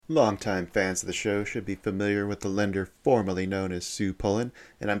Longtime fans of the show should be familiar with the lender formerly known as Sue Pullen,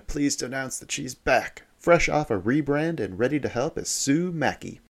 and I'm pleased to announce that she's back, fresh off a rebrand and ready to help as Sue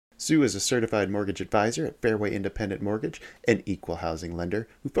Mackey. Sue is a certified mortgage advisor at Fairway Independent Mortgage, an equal housing lender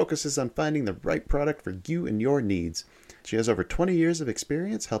who focuses on finding the right product for you and your needs. She has over 20 years of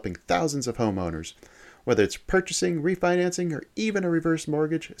experience helping thousands of homeowners. Whether it's purchasing, refinancing, or even a reverse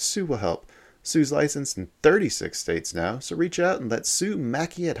mortgage, Sue will help. Sue's licensed in 36 states now, so reach out and let Sue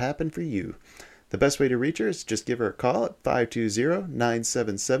Mackey it happen for you. The best way to reach her is just give her a call at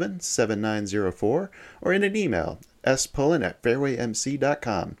 520-977-7904 or in an email,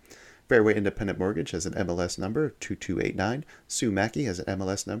 spullen@fairwaymc.com. Fairway Independent Mortgage has an MLS number of 2289. Sue Mackey has an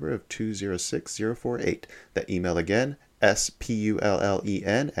MLS number of 206048. That email again,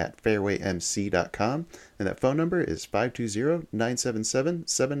 spullen@fairwaymc.com, and that phone number is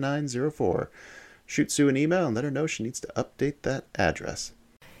 520-977-7904. Shoot Sue an email and let her know she needs to update that address.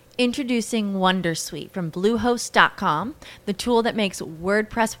 Introducing Wondersuite from Bluehost.com, the tool that makes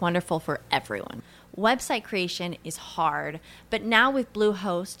WordPress wonderful for everyone. Website creation is hard, but now with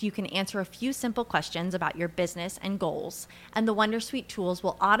Bluehost, you can answer a few simple questions about your business and goals, and the Wondersuite tools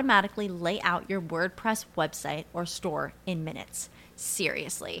will automatically lay out your WordPress website or store in minutes.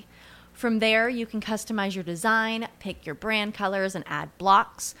 Seriously. From there, you can customize your design, pick your brand colors, and add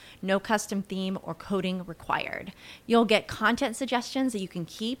blocks. No custom theme or coding required. You'll get content suggestions that you can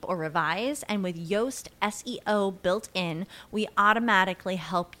keep or revise, and with Yoast SEO built in, we automatically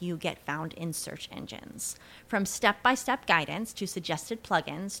help you get found in search engines. From step-by-step guidance to suggested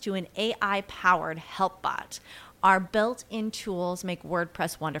plugins to an AI-powered help bot, our built-in tools make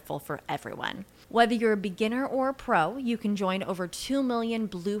WordPress wonderful for everyone. Whether you're a beginner or a pro, you can join over 2 million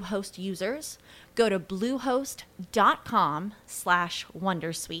Bluehost users. Go to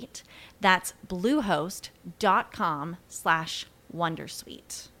bluehost.com/wondersuite. That's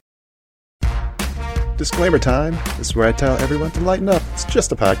bluehost.com/wondersuite. Disclaimer time. This is where I tell everyone to lighten up. It's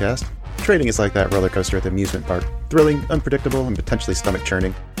just a podcast. Trading is like that roller coaster at the amusement park. Thrilling, unpredictable, and potentially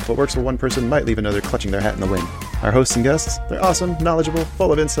stomach-churning. What works for one person might leave another clutching their hat in the wind. Our hosts and guests, they're awesome, knowledgeable,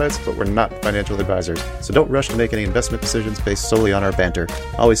 full of insights, but we're not financial advisors. So don't rush to make any investment decisions based solely on our banter.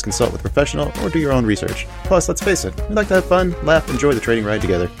 Always consult with a professional or do your own research. Plus, let's face it, we like to have fun, laugh, enjoy the trading ride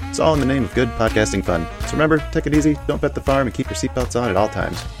together. It's all in the name of good podcasting fun. So remember, take it easy, don't bet the farm, and keep your seatbelts on at all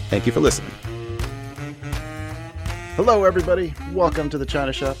times. Thank you for listening. Hello, everybody. Welcome to the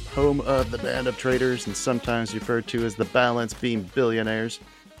China Shop, home of the band of traders, and sometimes referred to as the Balance Beam Billionaires.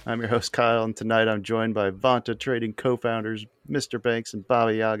 I'm your host, Kyle, and tonight I'm joined by Vanta Trading co-founders, Mr. Banks and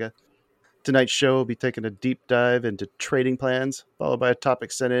Baba Yaga. Tonight's show will be taking a deep dive into trading plans, followed by a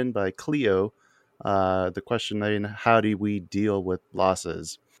topic sent in by Cleo, the question being, how do we deal with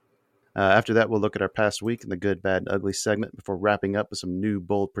losses? After that, we'll look at our past week in the good, bad, and ugly segment before wrapping up with some new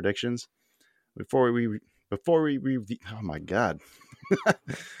bold predictions. Before we review, oh my god!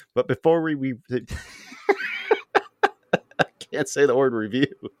 But before we I can't say the word review.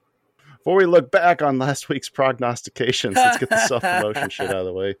 Before we look back on last week's prognostications, let's get the self-promotion shit out of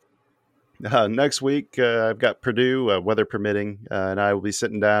the way. Next week, I've got Purdue, weather permitting, and I will be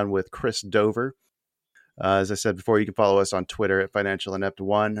sitting down with Chris Dover. As I said before, you can follow us on Twitter at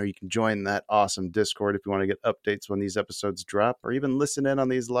FinancialInept1, or you can join that awesome Discord if you want to get updates when these episodes drop, or even listen in on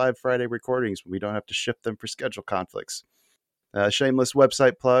these live Friday recordings when we don't have to shift them for schedule conflicts. Shameless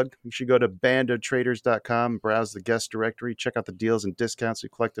website plug. You should go to bandofTraders.com, browse the guest directory, check out the deals and discounts we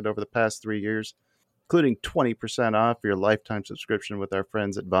collected over the past 3 years, including 20% off your lifetime subscription with our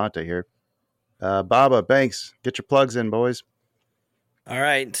friends at Vanta here. Baba, Banks, get your plugs in, boys. All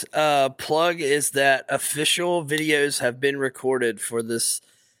right. Plug is that official videos have been recorded for this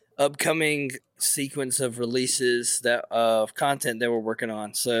upcoming sequence of releases of content that we're working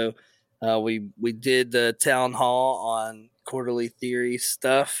on. So we did the town hall on quarterly theory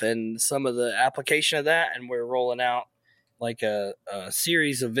stuff and some of the application of that, and we're rolling out like a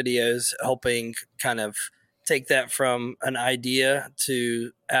series of videos helping kind of take that from an idea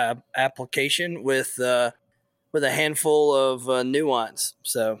to application with a handful of nuance.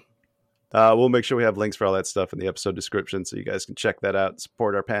 So we'll make sure we have links for all that stuff in the episode description so you guys can check that out and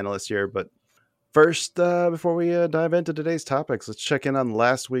support our panelists here. But first, before we dive into today's topics, let's check in on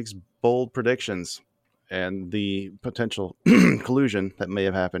last week's bold predictions and the potential collusion that may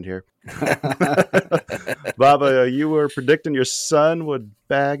have happened here. Baba, you were predicting your son would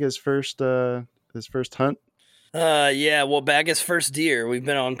bag his first hunt. Yeah, well, bag his first deer. We've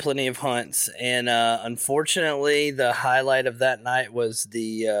been on plenty of hunts, and unfortunately, the highlight of that night was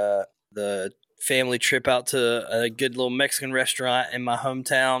the family trip out to a good little Mexican restaurant in my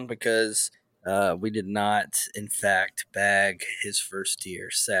hometown because We did not, in fact, bag his first tier.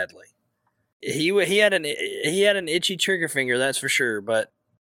 Sadly, he had an itchy trigger finger, that's for sure. But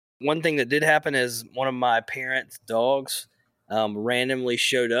one thing that did happen is one of my parents' dogs randomly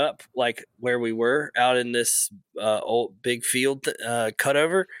showed up, like where we were out in this old big field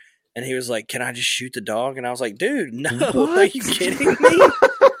cutover, and he was like, "Can I just shoot the dog?" And I was like, "Dude, no, What? are you kidding me?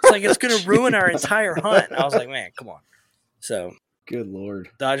 It's like it's gonna ruin our entire hunt." And I was like, "Man, come on." So Good Lord.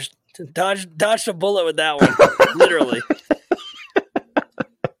 dodged a bullet with that one, literally.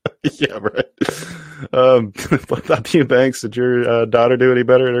 Yeah, right. What about you, Banks? Did your daughter do any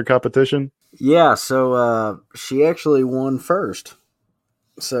better in her competition? Yeah, so she actually won first.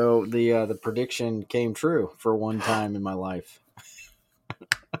 So the prediction came true for one time in my life.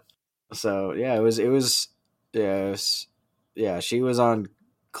 So yeah, it was yeah, she was on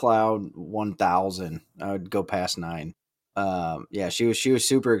cloud 1,000. I would go past 9. Yeah, she was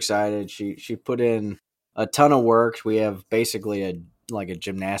super excited. She put in a ton of work. We have basically a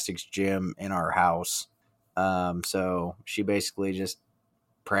gymnastics gym in our house. So she basically just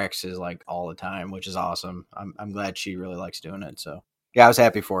practices like all the time, which is awesome. I'm glad she really likes doing it. So yeah, I was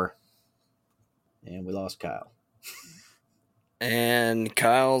happy for her. And we lost Kyle. And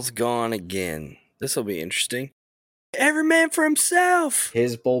Kyle's gone again. This will be interesting. Every man for himself.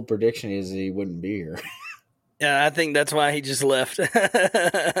 His bold prediction is that he wouldn't be here. Yeah, I think that's why he just left.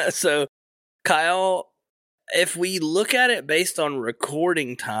 So, Kyle, if we look at it based on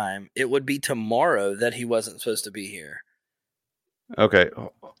recording time, it would be tomorrow that he wasn't supposed to be here. Okay,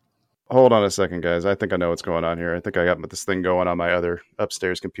 hold on a second, guys. I think I know what's going on here. I think I got this thing going on my other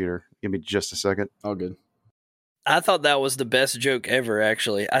upstairs computer. Give me just a second. All good. I thought that was the best joke ever,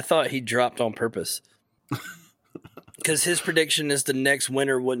 actually. I thought he dropped on purpose. Because his prediction is the next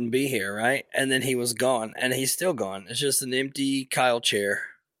winner wouldn't be here, right? And then he was gone, and he's still gone. It's just an empty Kyle chair.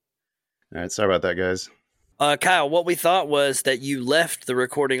 All right, sorry about that, guys. Kyle, what we thought was that you left the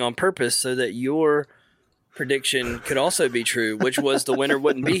recording on purpose so that your prediction could also be true, which was the winner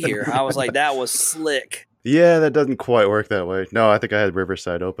wouldn't be here. I was like, that was slick. Yeah, that doesn't quite work that way. No, I think I had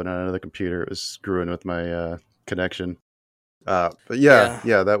Riverside open on another computer. It was screwing with my connection. But yeah,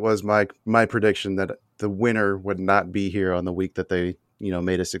 that was my prediction that the winner would not be here on the week that they,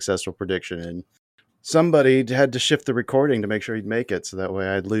 made a successful prediction, and somebody had to shift the recording to make sure he'd make it, so that way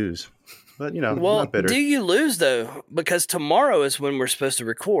I'd lose. But well, not bitter. Do you lose though? Because tomorrow is when we're supposed to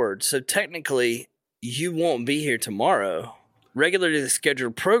record, so technically you won't be here tomorrow. Regularly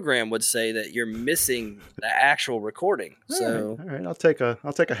scheduled program would say that you're missing the actual recording. So all right, I'll take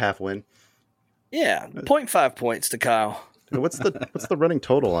a half win. Yeah, 0.5 points to Kyle. What's the running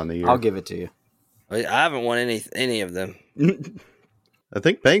total on the year? I'll give it to you. I haven't won any of them. I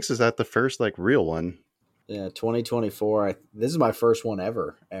think Banks is at the first real one. Yeah, 2024. This is my first one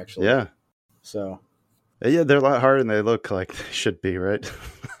ever, actually. Yeah. So. Yeah, they're a lot harder than they look like they should be, right?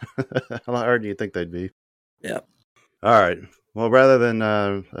 A lot harder than you think they'd be. Yeah. All right. Well, rather than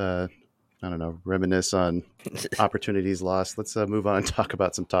I don't know, reminisce on opportunities lost, let's move on and talk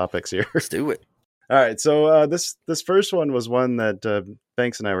about some topics here. Let's do it. All right, so this first one was one that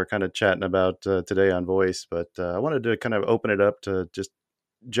Banks and I were kind of chatting about today on Voice, but I wanted to kind of open it up to just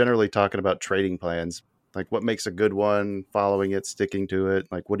generally talking about trading plans, like what makes a good one, following it, sticking to it,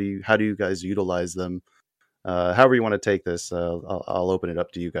 like how do you guys utilize them? However you want to take this, I'll open it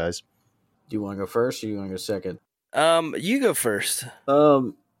up to you guys. Do you want to go first, or do you want to go second? You go first.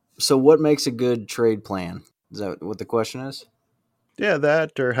 So what makes a good trade plan? Is that what the question is? Yeah,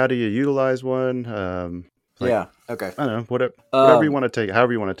 that, or how do you utilize one? Yeah, okay. I don't know, whatever you want to take,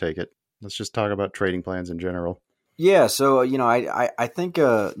 however you want to take it. Let's just talk about trading plans in general. Yeah, so I think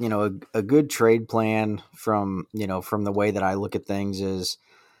a good trade plan from the way that I look at things is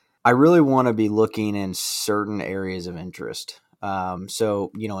I really want to be looking in certain areas of interest.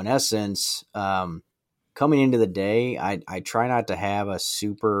 So in essence, coming into the day, I try not to have a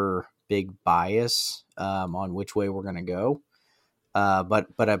super big bias on which way we're going to go. But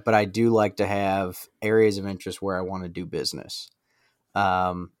I do like to have areas of interest where I want to do business.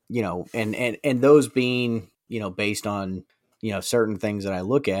 And those being, based on, certain things that I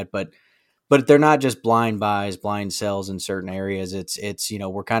look at, but they're not just blind buys, blind sells in certain areas. It's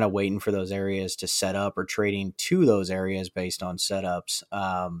we're kind of waiting for those areas to set up or trading to those areas based on setups.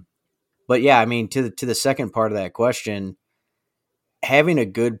 But yeah, I mean, to the second part of that question, having a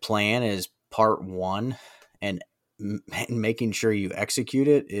good plan is part one, and making sure you execute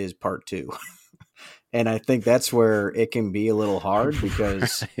it is part two. And I think that's where it can be a little hard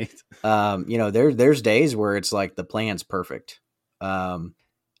because, right. There's days where it's like the plan's perfect. And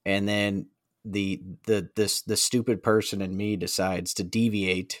then the stupid person in me decides to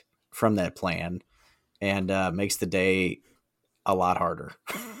deviate from that plan, and makes the day a lot harder.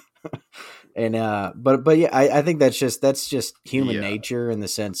 And but yeah, I think that's just human nature in the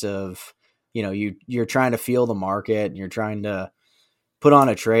sense of, you're trying to feel the market and you're trying to put on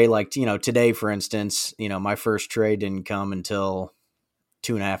a trade. Like, today, for instance, my first trade didn't come until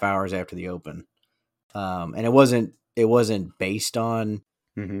 2.5 hours after the open. And it wasn't based on,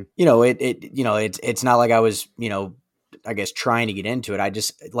 it's not like I was, I guess trying to get into it. I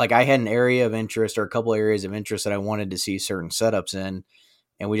just, like, I had an area of interest or a couple areas of interest that I wanted to see certain setups in,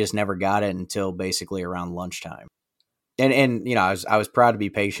 and we just never got it until basically around lunchtime. And I was proud to be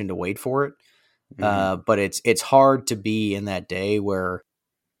patient to wait for it. But it's hard to be in that day where,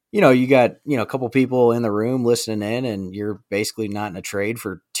 you got, a couple people in the room listening in, and you're basically not in a trade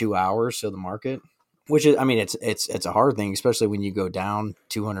for 2 hours. So the market, which is, I mean, it's a hard thing, especially when you go down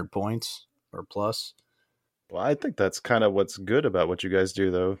 200 points or plus. Well, I think that's kind of what's good about what you guys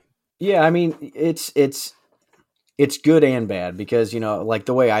do, though. Yeah, I mean, it's good and bad because, like,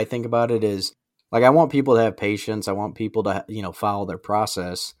 the way I think about it is, like, I want people to have patience. I want people to, follow their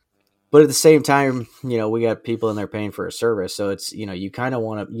process. But at the same time, we got people in there paying for a service. So it's, you kind of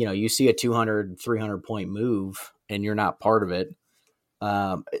want to, you see a 200, 300 point move and you're not part of it.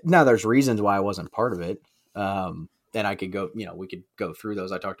 Now there's reasons why I wasn't part of it. And I could go, we could go through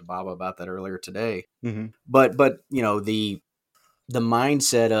those. I talked to Baba about that earlier today. But the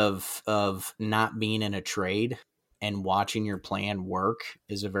mindset of not being in a trade and watching your plan work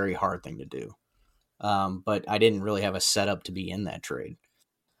is a very hard thing to do. But I didn't really have a setup to be in that trade.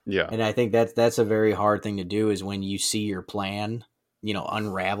 Yeah. And I think that's a very hard thing to do, is when you see your plan,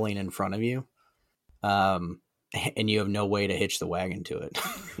 unraveling in front of you, and you have no way to hitch the wagon to it.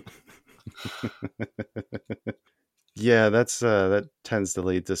 Yeah, that tends to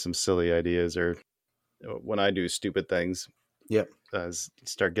lead to some silly ideas, or when I do stupid things. Yep.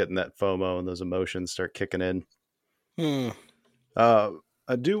 Start getting that FOMO and those emotions start kicking in. I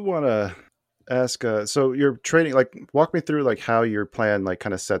do want to ask, so you're trading, like, walk me through like how your plan like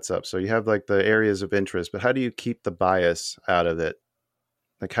kind of sets up. So you have like the areas of interest, but how do you keep the bias out of it?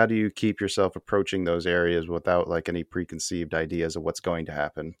 Like, how do you keep yourself approaching those areas without like any preconceived ideas of what's going to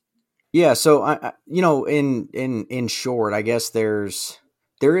happen? Yeah. So I in short, I guess there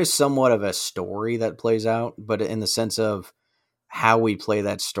is somewhat of a story that plays out, but in the sense of how we play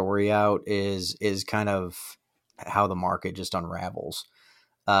that story out is kind of how the market just unravels.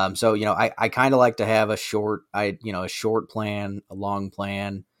 So, I kind of like to have a short plan, a long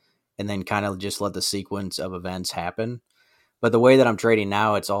plan, and then kind of just let the sequence of events happen. But the way that I'm trading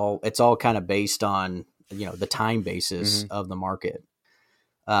now, it's all kind of based on, the time basis of the market.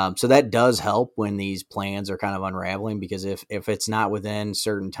 So that does help when these plans are kind of unraveling, because if it's not within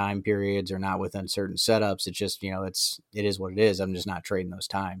certain time periods or not within certain setups, it's just, it is what it is. I'm just not trading those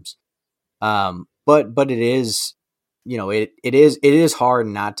times. But it is, it is hard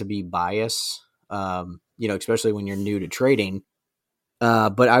not to be biased, especially when you're new to trading.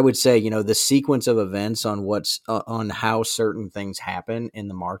 But I would say, the sequence of events on on how certain things happen in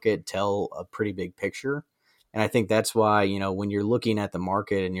the market tell a pretty big picture. And I think that's why, when you're looking at the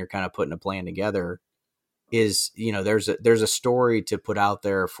market and you're kind of putting a plan together, is, there's a story to put out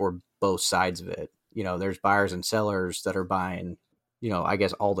there for both sides of it. There's buyers and sellers that are buying, I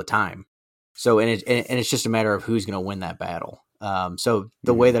guess all the time. So, and it's just a matter of who's going to win that battle. So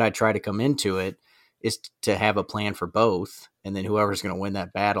the way that I try to come into it is to have a plan for both. And then whoever's going to win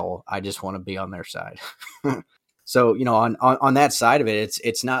that battle, I just want to be on their side. So, on that side of it,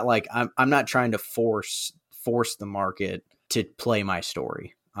 it's not like I'm not trying to force the market to play my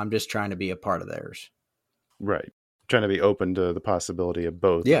story. I'm just trying to be a part of theirs. Right. Trying to be open to the possibility of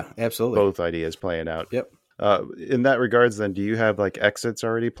both. Yeah, absolutely. Both ideas playing out. Yep. In that regards, then, do you have like exits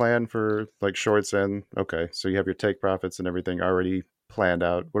already planned for like shorts? And okay, so you have your take profits and everything already planned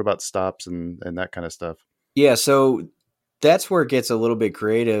out. What about stops and that kind of stuff? Yeah. So that's where it gets a little bit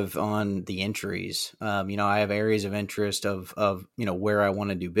creative on the entries. I have areas of interest of where I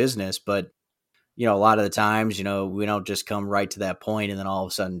want to do business, but a lot of the times, we don't just come right to that point and then all of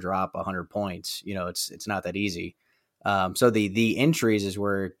a sudden drop 100 points. It's not that easy. So the entries is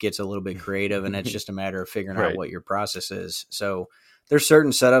where it gets a little bit creative, and it's just a matter of figuring out what your process is. So there's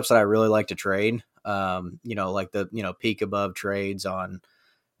certain setups that I really like to trade, like the, peak above trades on,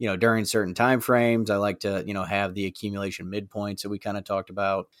 during certain time frames. I like to, have the accumulation midpoints that we kind of talked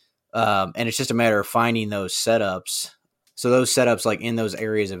about. And it's just a matter of finding those setups. So those setups, like in those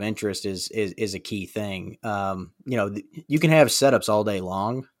areas of interest, is a key thing. You can have setups all day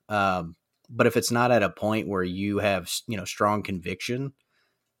long, but if it's not at a point where you have, strong conviction,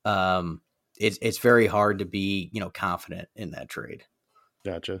 it's very hard to be, confident in that trade.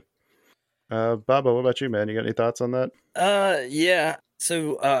 Gotcha. Bubba, what about you, man? You got any thoughts on that? Yeah.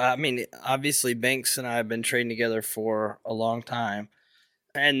 So, I mean, obviously, Banks and I have been trading together for a long time,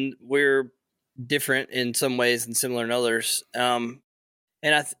 and we're different in some ways and similar in others. And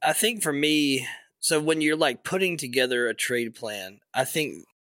I think for me, so when you're like putting together a trade plan, I think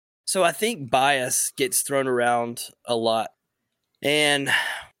bias gets thrown around a lot, and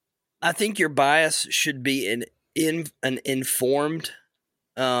I think your bias should be an informed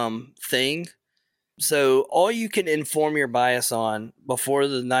thing. So all you can inform your bias on before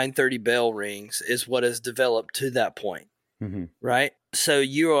the 9:30 bell rings is what has developed to that point, right? So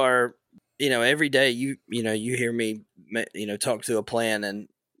you are, every day you hear me, talk to a plan, and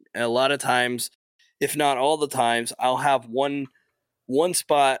a lot of times, if not all the times, I'll have one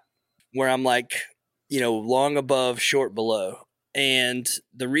spot where I'm like, long above, short below, and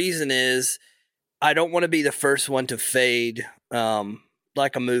the reason is I don't want to be the first one to fade.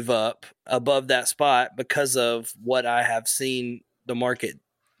 Like a move up above that spot because of what I have seen the market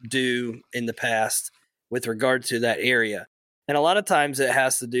do in the past with regard to that area. And a lot of times it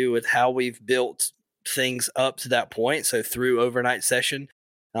has to do with how we've built things up to that point. So through overnight session,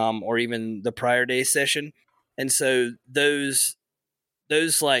 or even the prior day session. And so those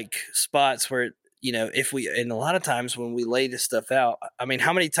like spots where, and a lot of times when we lay this stuff out, I mean,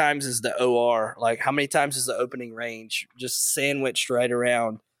 how many times is the OR, like how many times is the opening range just sandwiched right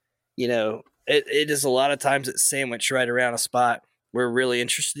around, it is a lot of times it's sandwiched right around a spot we're really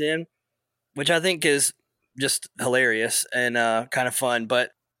interested in, which I think is just hilarious and kind of fun.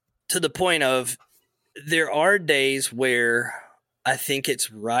 But to the point of, there are days where I think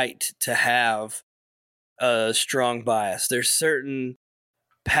it's right to have a strong bias. There's certain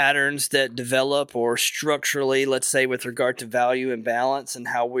patterns that develop, or structurally, let's say, with regard to value and balance and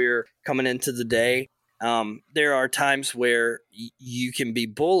how we're coming into the day. There are times where you can be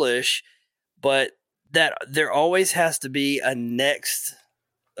bullish, but that there always has to be a next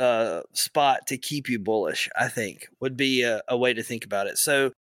spot to keep you bullish, I think would be a way to think about it.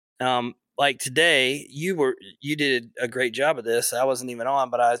 So, like today, you did a great job of this. I wasn't even on,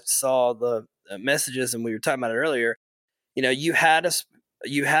 but I saw the messages and we were talking about it earlier. You had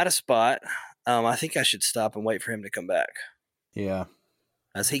a spot. I think I should stop and wait for him to come back. Yeah.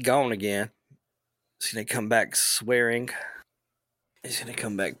 Is he gone again? He's going to come back swearing. He's going to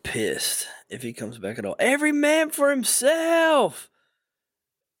come back pissed if he comes back at all. Every man for himself.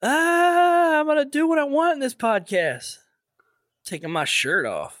 I'm going to do what I want in this podcast. Taking my shirt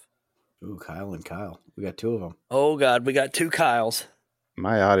off. Ooh, Kyle and Kyle. We got two of them. Oh, God. We got two Kyles.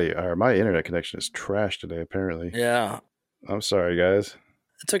 My internet connection is trash today, apparently. Yeah. I'm sorry, guys.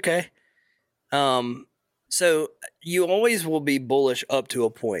 It's okay. So you always will be bullish up to a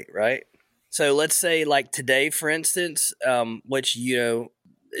point, right? So let's say like today, for instance, which,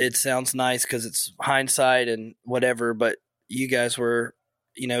 it sounds nice because it's hindsight and whatever, but you guys were,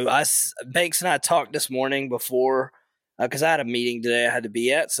 Banks and I talked this morning before, because I had a meeting today I had to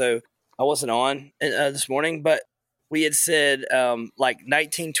be at, so I wasn't on this morning, but we had said like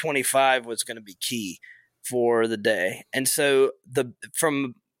 1925 was going to be key for the day. And so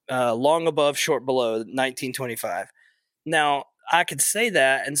from long above, short below, 1925. Now, I could say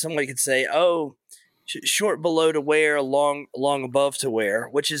that, and somebody could say, oh, short below to where, long above to where,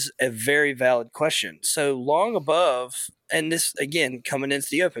 which is a very valid question. So long above, and this, again, coming into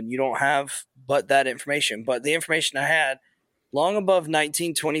the open, you don't have but that information. But the information I had, long above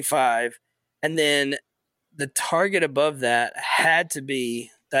 1925, and then the target above that had to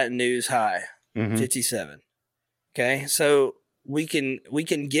be that news high, 57. Okay, so we can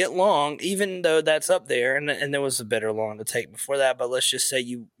get long, even though that's up there, and there was a better long to take before that. But let's just say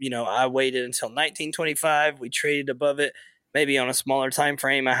I waited until 1925. We traded above it, maybe on a smaller time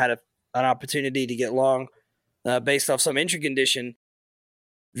frame. I had an opportunity to get long based off some entry condition.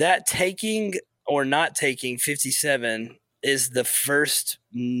 That taking or not taking 57 is the first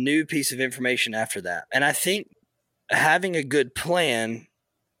new piece of information after that. And I think having a good plan,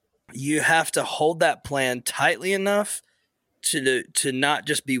 you have to hold that plan tightly enough to not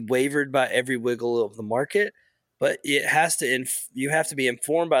just be wavered by every wiggle of the market, but it has to you have to be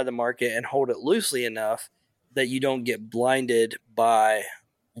informed by the market and hold it loosely enough that you don't get blinded by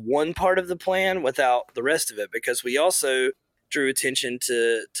one part of the plan without the rest of it. Because we also drew attention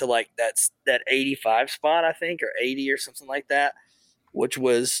to like that 85 spot, I think, or 80 or something like that, which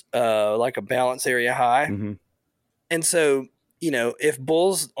was like a balance area high. Mm-hmm. And so, if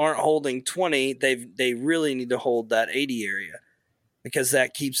bulls aren't holding 20, they really need to hold that 80 area, because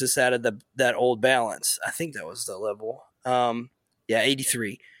that keeps us out of that old balance. I think that was the level.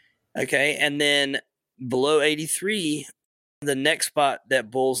 83. Okay. And then below 83, The next spot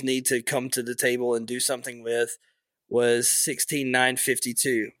that bulls need to come to the table and do something with was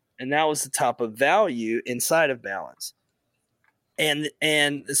 16,952. And that was the top of value inside of balance. And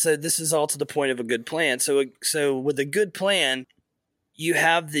so this is all to the point of a good plan. So with a good plan, you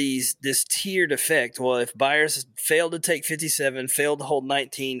have this tiered effect. Well, if buyers failed to take 57, failed to hold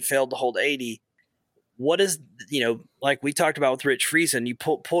 19, failed to hold 80, what is, like we talked about with Rich Friesen, you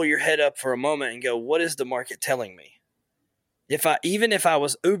pull your head up for a moment and go, what is the market telling me? Even if I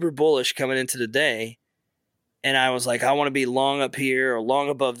was uber bullish coming into the day and I was like, I want to be long up here or long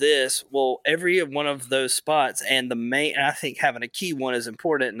above this, well, every one of those spots and I think having a key one is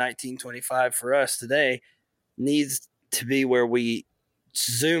important at 1925 for us today, needs to be where we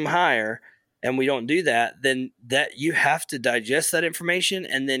zoom higher, and we don't do that, then that you have to digest that information,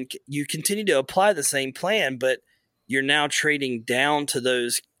 and then you continue to apply the same plan, but you're now trading down to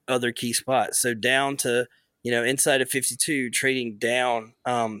those other key spots. So down to, inside of 52, trading down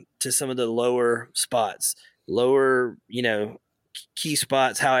to some of the lower spots, key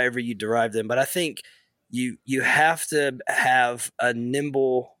spots, however you derive them. But I think you have to have a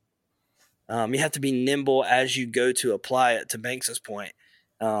nimble, you have to be nimble as you go to apply it, to Banks's point.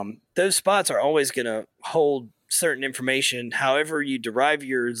 Those spots are always going to hold certain information. However you derive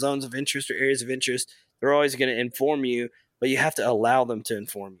your zones of interest or areas of interest, they're always going to inform you, but you have to allow them to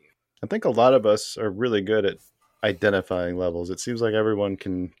inform you. I think a lot of us are really good at identifying levels. It seems like everyone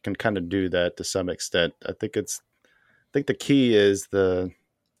can kind of do that to some extent. I think the key is the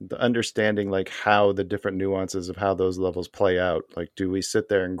understanding, like how the different nuances of how those levels play out. Like, do we sit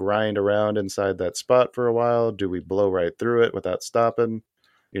there and grind around inside that spot for a while? Do we blow right through it without stopping?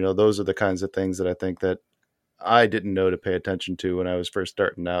 Those are the kinds of things that I think that I didn't know to pay attention to when I was first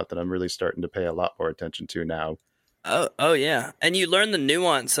starting out, that I'm really starting to pay a lot more attention to now. Oh yeah. And you learn the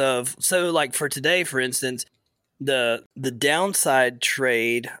nuance of, so like for today, for instance, the downside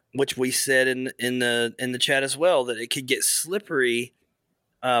trade, which we said in the chat as well, that it could get slippery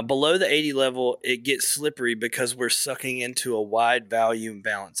below the 80 level. It gets slippery because we're sucking into a wide value and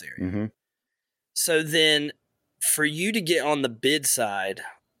balance area. Mm-hmm. So then for you to get on the bid side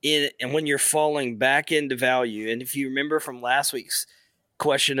and when you're falling back into value, and if you remember from last week's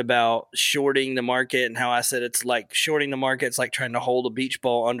question about shorting the market and how I said it's like shorting the market, it's like trying to hold a beach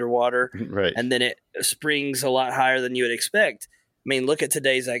ball underwater, right? And then it springs a lot higher than you would expect. I mean, look at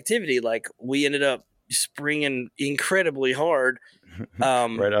today's activity. Like, we ended up springing incredibly hard,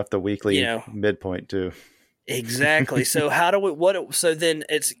 right off the weekly midpoint too. Exactly. So how do we? So then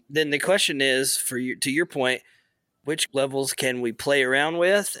the question is, to your point, which levels can we play around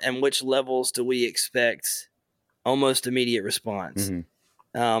with, and which levels do we expect almost immediate response?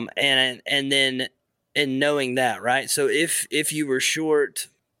 Mm-hmm. And then knowing that, right? So if you were short,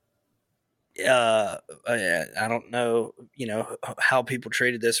 I don't know, how people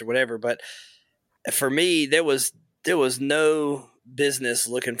traded this or whatever, but for me, there was no business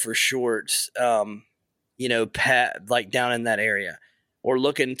looking for shorts, like down in that area, or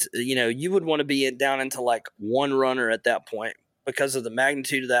looking, you would want to be down into like one runner at that point because of the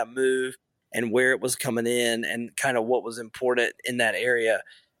magnitude of that move and where it was coming in and kind of what was important in that area.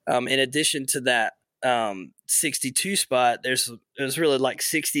 In addition to that 62 spot, it was really like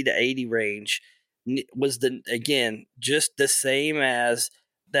 60 to 80 range was just the same as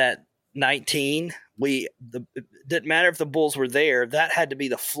that 19. It didn't matter if the bulls were there. That had to be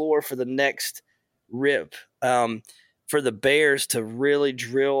the floor for the next rip. For the bears to really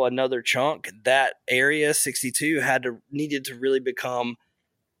drill another chunk, that area 62 needed to really become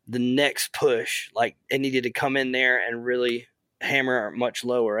the next push. Like, it needed to come in there and really hammer much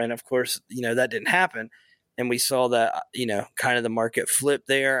lower. And of course, that didn't happen. And we saw that, kind of the market flip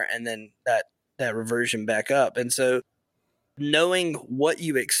there, and then that reversion back up. And so knowing what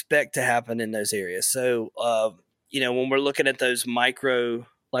you expect to happen in those areas. So, when we're looking at those micro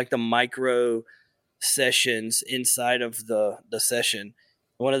sessions inside of the session,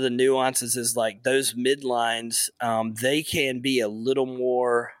 one of the nuances is like those midlines, they can be a little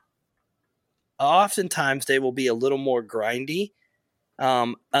more, oftentimes they will be a little more grindy,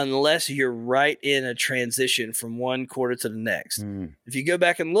 unless you're right in a transition from one quarter to the next. If you go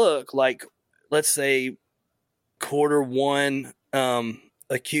back and look, like, let's say quarter one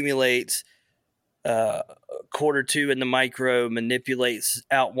accumulates, quarter two in the micro manipulates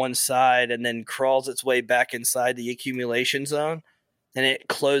out one side and then crawls its way back inside the accumulation zone, and it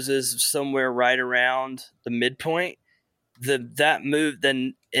closes somewhere right around the midpoint. That move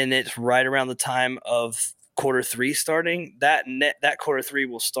then, and it's right around the time of quarter three starting. That quarter three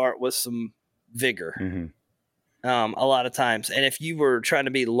will start with some vigor. Mm-hmm. A lot of times, and if you were trying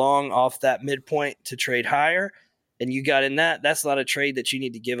to be long off that midpoint to trade higher, and you got in that's not a trade that you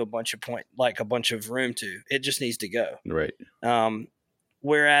need to give a bunch of room to. It just needs to go. Right.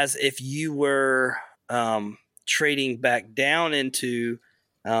 Whereas if you were trading back down into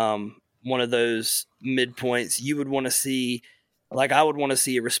one of those midpoints, you would want to see, like I would want to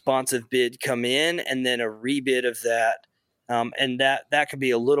see a responsive bid come in and then a rebid of that. And that could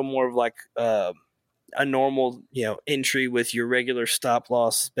be a little more of like a normal, entry with your regular stop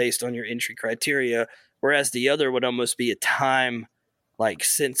loss based on your entry criteria. Whereas the other would almost be a time like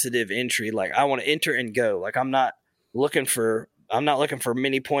sensitive entry. Like I want to enter and go. Like I'm not looking for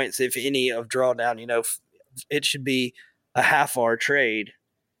many points, if any, of drawdown. It should be a half hour trade,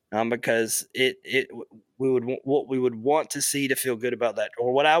 because what we would want to see to feel good about that,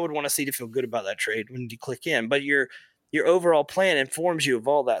 or what I would want to see to feel good about that trade when you click in. But your overall plan informs you of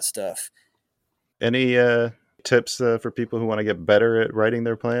all that stuff. Any tips for people who want to get better at writing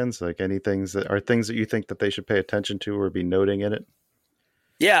their plans? Like any things that you think that they should pay attention to or be noting in it?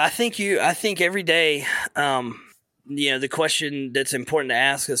 Yeah, I think every day, the question that's important to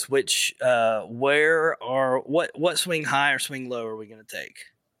ask is what swing high or swing low are we going to take?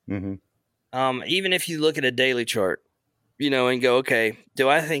 Mm-hmm. Even if you look at a daily chart, and go, okay, do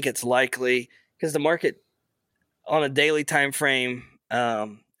I think it's likely? Because the market on a daily time frame,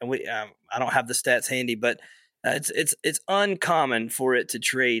 and I don't have the stats handy, but it's uncommon for it to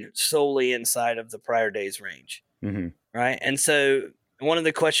trade solely inside of the prior day's range, mm-hmm. right? And so one of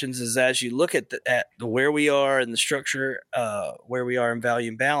the questions is, as you look at the where we are in the structure, where we are in value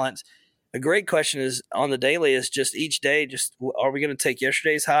and balance, a great question is on the daily is just each day, just are we going to take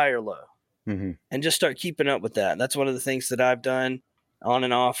yesterday's high or low? Mm-hmm. And just start keeping up with that. And that's one of the things that I've done on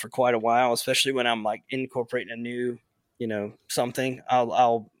and off for quite a while, especially when I'm like incorporating a new, something.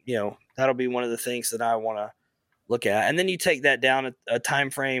 I'll that'll be one of the things that I want to look at. And then you take that down a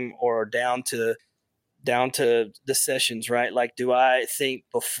time frame or down to the sessions, right? Like, do I think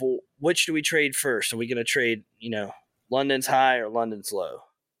which do we trade first? Are we going to trade, London's high or London's low?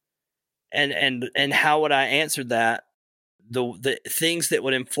 And how would I answer that? The things that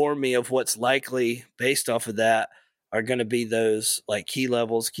would inform me of what's likely based off of that are going to be those like key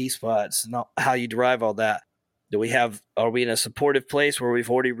levels, key spots, not how you derive all that. Are we in a supportive place where we've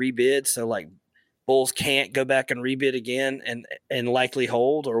already rebid? So like bulls can't go back and rebid again and likely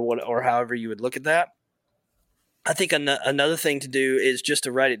hold, or however you would look at that. I think another thing to do is just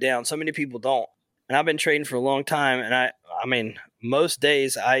to write it down. So many people don't. And I've been trading for a long time. And I mean, most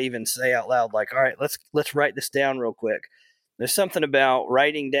days I even say out loud, like, all right, let's write this down real quick. There's something about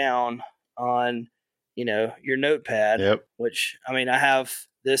writing down on, your notepad, yep. Which, I mean, I have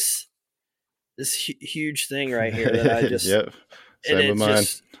this huge thing right here that I just, yep. Same with mine.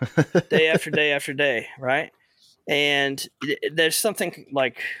 Just day after day after day. Right. And there's something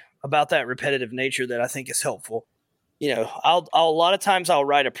like about that repetitive nature that I think is helpful. I'll a lot of times I'll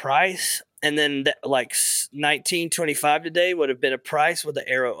write a price, and then like 1925 today would have been a price with the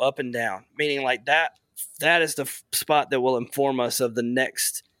arrow up and down, meaning like that is the spot that will inform us of the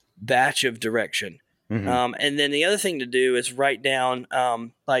next batch of direction. Mm-hmm. And then the other thing to do is write down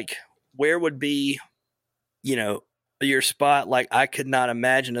like where would be, your spot. Like I could not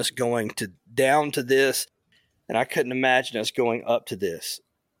imagine us going down to this, and I couldn't imagine us going up to this.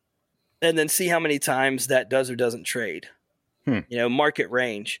 And then see how many times that does or doesn't trade. Market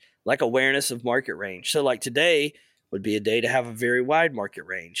range, like awareness of market range. So like today would be a day to have a very wide market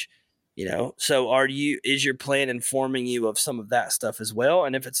range. So is your plan informing you of some of that stuff as well?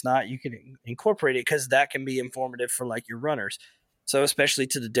 And if it's not, you can incorporate it, because that can be informative for like your runners. So especially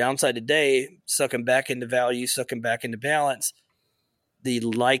to the downside today, sucking back into value, sucking back into balance, the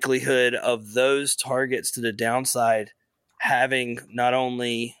likelihood of those targets to the downside having not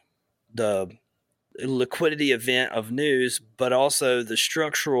only the liquidity event of news, but also the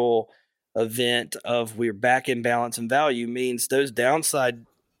structural event of we're back in balance and value means those downside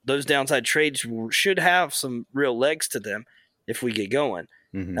trades should have some real legs to them if we get going.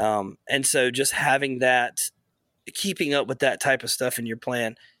 Mm-hmm. And so just having that, keeping up with that type of stuff in your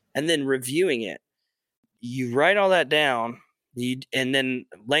plan, and then reviewing it. You write all that down, and then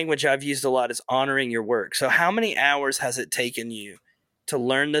language I've used a lot is honoring your work. So how many hours has it taken you to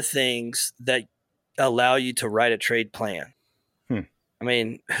learn the things that allow you to write a trade plan? I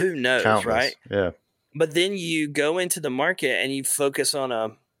mean, who knows, Countless. Right? Yeah. But then you go into the market and you focus on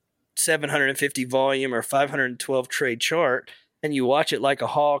a 750 volume or 512 trade chart, and you watch it like a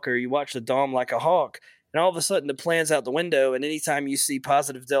hawk, or you watch the DOM like a hawk, and all of a sudden the plan's out the window, and anytime you see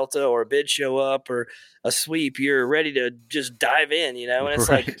positive delta or a bid show up or a sweep, you're ready to just dive in, and it's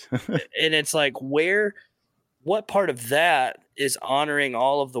right. what part of that is honoring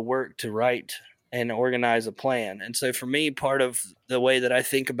all of the work to write and organize a plan. And so for me, part of the way that I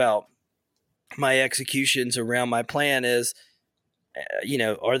think about my executions around my plan is,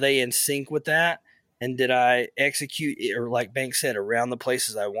 are they in sync with that? And did I execute it, or like Bank said, around the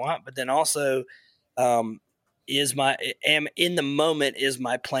places I want? But then also, is my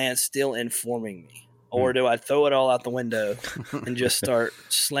plan still informing me? Or do I throw it all out the window and just start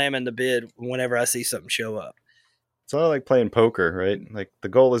slamming the bid whenever I see something show up? It's all like playing poker, right? Like the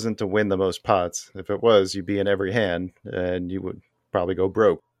goal isn't to win the most pots. If it was, you'd be in every hand and you would probably go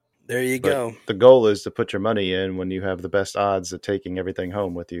broke. There you go. The goal is to put your money in when you have the best odds of taking everything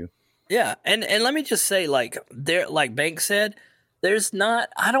home with you. Yeah, and let me just say, like Bank said,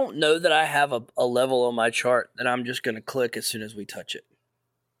 I don't know that I have a level on my chart that I'm just going to click as soon as we touch it.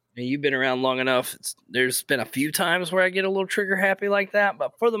 And you've been around long enough. There's been a few times where I get a little trigger happy like that,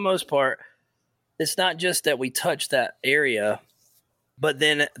 but for the most part, it's not just that we touch that area, but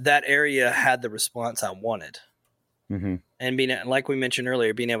then that area had the response I wanted. Mm-hmm. And being, like we mentioned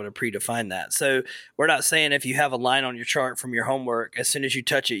earlier, being able to predefine that. So we're not saying if you have a line on your chart from your homework, as soon as you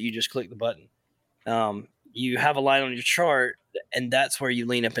touch it, you just click the button. You have a line on your chart, and that's where you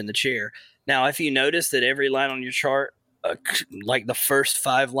lean up in the chair. Now, if you notice that every line on your chart, like the first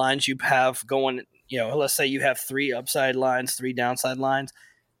 5 lines you have going, let's say you have 3 upside lines, 3 downside lines,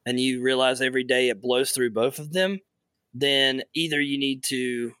 and you realize every day it blows through both of them, then either you need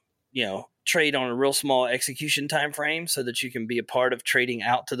to, trade on a real small execution time frame so that you can be a part of trading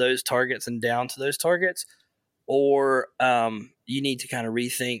out to those targets and down to those targets, or you need to kind of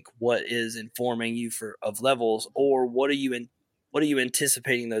rethink what is informing you of levels, or what are you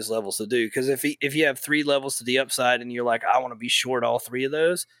anticipating those levels to do? Because if you have 3 levels to the upside and you're like, I want to be short all 3 of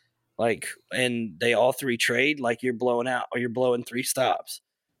those, like, and they all 3 trade, like you're blowing out or you're blowing 3 stops,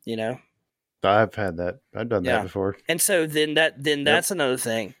 I've had that. I've done that before. And so then that's another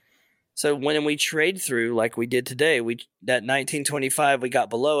thing. So when we trade through, like we did today, that 1925, we got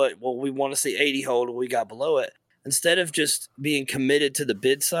below it. Well, we want to see 80 hold. We got below it. Instead of just being committed to the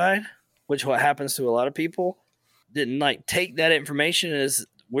bid side, which what happens to a lot of people, didn't like take that information as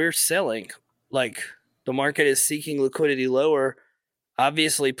we're selling. Like the market is seeking liquidity lower.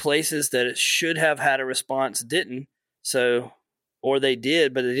 Obviously, places that it should have had a response didn't. So, or they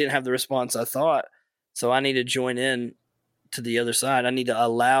did, but they didn't have the response I thought. So I need to join in to the other side. I need to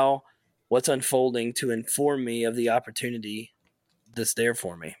allow what's unfolding to inform me of the opportunity that's there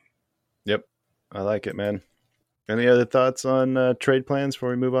for me. Yep. I like it, man. Any other thoughts on trade plans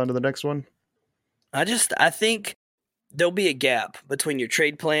before we move on to the next one? I think there'll be a gap between your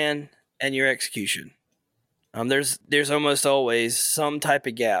trade plan and your execution. There's almost always some type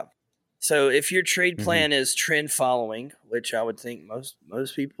of gap. So if your trade plan is trend following, which I would think most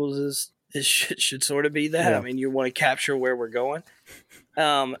people's should sort of be that. Yeah. I mean, you want to capture where we're going.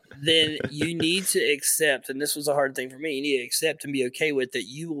 Then you need to accept, and this was a hard thing for me, you need to accept and be okay with that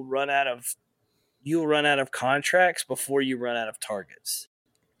you will run out of contracts before you run out of targets.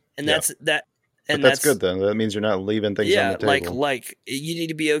 And that's that. And that's good then. That means you're not leaving things on the table. Like you need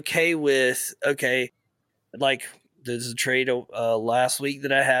to be okay with, like there's a trade last week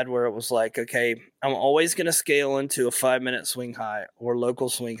that I had where it was like, okay, I'm always going to scale into a 5-minute swing high or local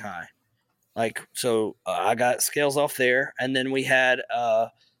swing high. Like, so I got scales off there, and then we had a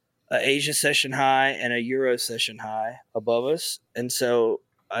Asia session high and a Euro session high above us. And so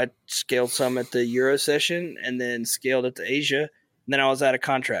I scaled some at the Euro session and then scaled at the Asia, and then I was out of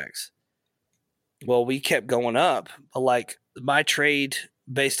contracts. Well, we kept going up, but like my trade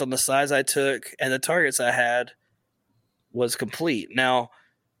based on the size I took and the targets I had was complete. Now,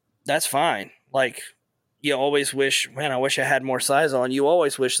 that's fine. Like, you always wish, man, I wish I had more size on. You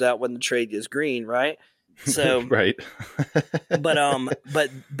always wish that when the trade is green, right? So right.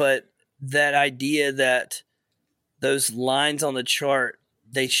 but that idea that those lines on the chart,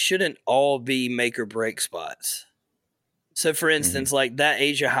 they shouldn't all be make or break spots. So for instance, like that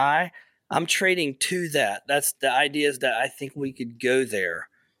Asia high, I'm trading to that. That's the idea, is that I think we could go there.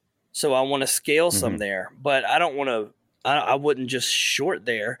 So I want to scale some there, but I don't want to, I wouldn't just short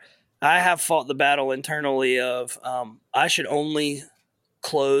there. I have fought the battle internally of I should only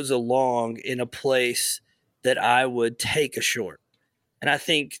close along in a place that I would take a short. And I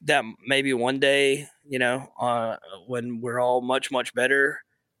think that maybe one day, when we're all much, much better,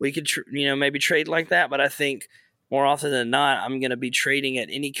 we could, maybe trade like that. But I think more often than not, I'm going to be trading at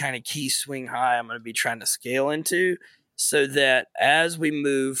any kind of key swing high I'm going to be trying to scale into, so that as we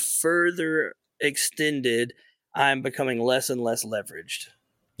move further extended, I'm becoming less and less leveraged.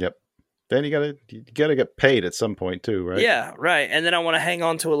 Yep. Then you gotta get paid at some point too, right? Yeah, right. And then I want to hang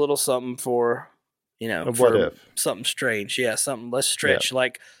on to a little something for, what if? Something strange. Yeah, something less stretch. Yeah.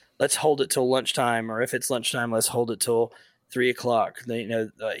 let's hold it till lunchtime, or if it's lunchtime, let's hold it till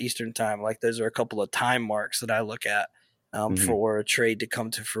 3:00, Eastern time. Like those are a couple of time marks that I look at for a trade to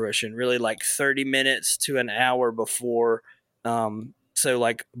come to fruition. Really, like 30 minutes to an hour before. So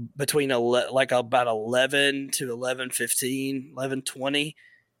like between about 11 to 11:15, 11:20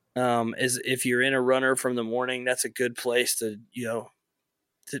 is if you're in a runner from the morning, that's a good place to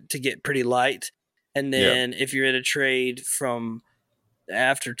to get pretty light. And then if you're in a trade from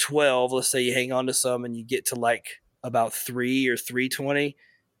after 12, let's say you hang on to some and you get to like about 3 or 3:20,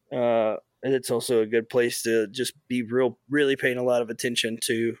 and it's also a good place to just be really paying a lot of attention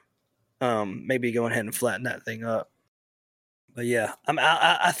to maybe going ahead and flatten that thing up. But yeah,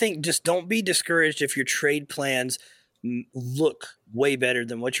 I think just don't be discouraged if your trade plans look way better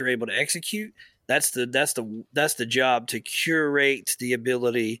than what you're able to execute. That's the job, to curate the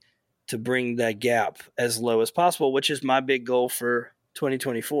ability to bring that gap as low as possible, which is my big goal for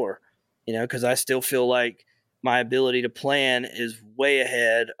 2024. Because I still feel like my ability to plan is way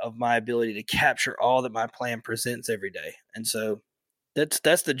ahead of my ability to capture all that my plan presents every day. And so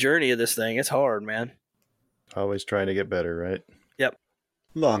that's the journey of this thing. It's hard, man. Always trying to get better, right? Yep.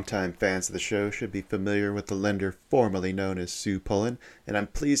 Longtime fans of the show should be familiar with the lender formerly known as Sue Pullen, and I'm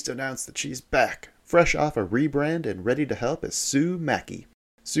pleased to announce that she's back, fresh off a rebrand and ready to help as Sue Mackey.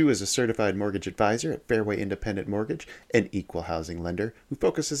 Sue is a certified mortgage advisor at Fairway Independent Mortgage, an equal housing lender who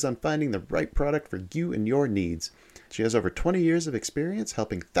focuses on finding the right product for you and your needs. She has over 20 years of experience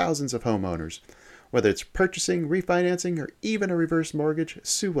helping thousands of homeowners. Whether it's purchasing, refinancing, or even a reverse mortgage,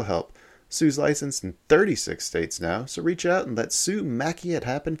 Sue will help. Sue's licensed in 36 states now, so reach out and let Sue Mackey it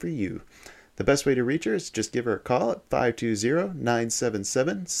happen for you. The best way to reach her is to just give her a call at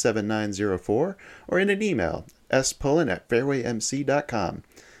 520-977-7904 or in an email, spullen@fairwaymc.com.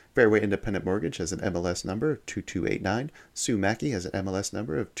 Fairway Independent Mortgage has an MLS number of 2289. Sue Mackey has an MLS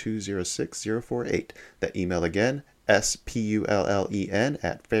number of 206048. That email again,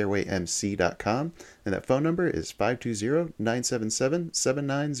 spullen@fairwaymc.com, and that phone number is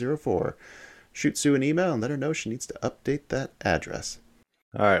 520-977-7904. Shoot Sue an email and let her know she needs to update that address.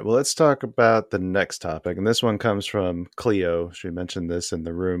 All right, well, let's talk about the next topic, and this one comes from Cleo. She mentioned this in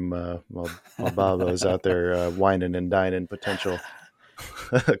the room while Bob was out there whining and dining potential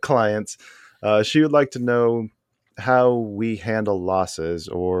clients. She would like to know how we handle losses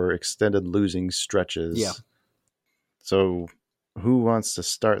or extended losing stretches. Yeah. So who wants to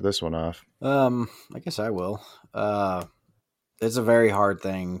start this one off? I guess I will. It's a very hard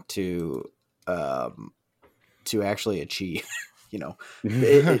thing to actually achieve.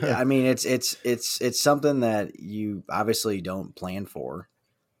 I mean, it's something that you obviously don't plan for.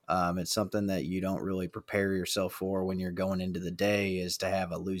 It's something that you don't really prepare yourself for when you're going into the day, is to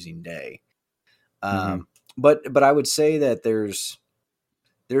have a losing day. But I would say that there's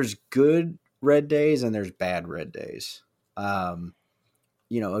good red days and there's bad red days. A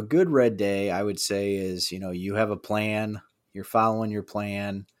good red day, I would say, is, you have a plan, you're following your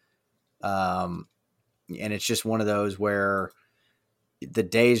plan. And it's just one of those where the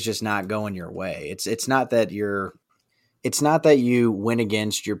day's just not going your way. It's not that you went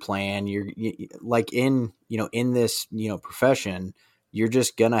against your plan. You're like in this, profession, you're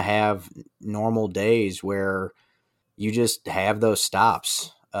just going to have normal days where you just have those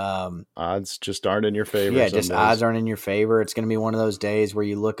stops. Odds just aren't in your favor. Yeah, just odds aren't in your favor. It's going to be one of those days where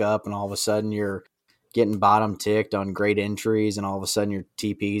you look up and all of a sudden you're getting bottom ticked on great entries, and all of a sudden your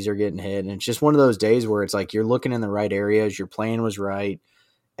TPs are getting hit. And it's just one of those days where it's like you're looking in the right areas, your plan was right,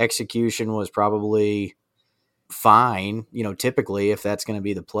 execution was probably fine, typically, if that's going to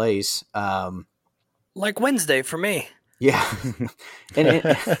be the place. Like Wednesday for me. Yeah. and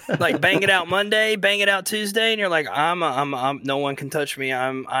like bang it out Monday, bang it out Tuesday, and you're like, I'm no one can touch me.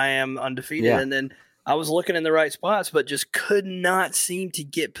 I am undefeated. Yeah. And then I was looking in the right spots, but just could not seem to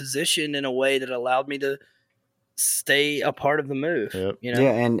get positioned in a way that allowed me to stay a part of the move. Yep. Yeah,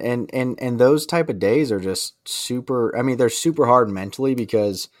 and those type of days are just super. I mean, they're super hard mentally,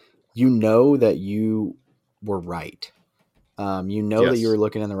 because that you were right. That you were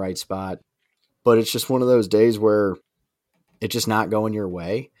looking in the right spot, but it's just one of those days where it's just not going your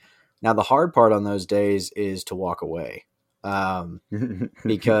way. Now, the hard part on those days is to walk away.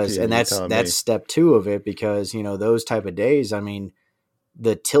 Because, and that's step 2 of it, because, those type of days, I mean,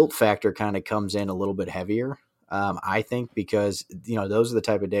 the tilt factor kind of comes in a little bit heavier. I think, because, those are the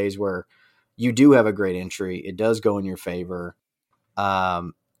type of days where you do have a great entry. It does go in your favor.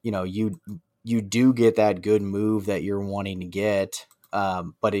 You do get that good move that you're wanting to get.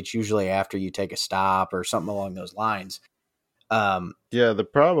 But it's usually after you take a stop or something along those lines. The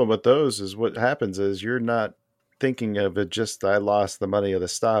problem with those is what happens is you're not thinking of it just I lost the money of the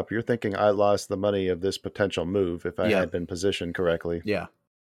stop. You're thinking I lost the money of this potential move if I Yeah. had been positioned correctly. Yeah.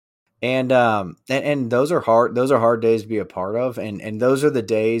 And those are hard. Those are hard days to be a part of. And those are the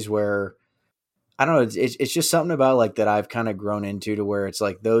days where, I don't know. It's just something about like that I've kind of grown into to where it's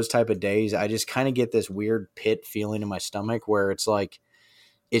like those type of days. I just kind of get this weird pit feeling in my stomach where it's like,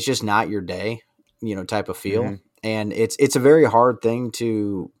 it's just not your day, type of feel. Mm-hmm. And it's a very hard thing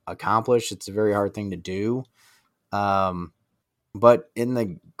to accomplish. It's a very hard thing to do. But in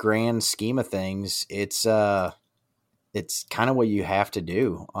the grand scheme of things, it's kind of what you have to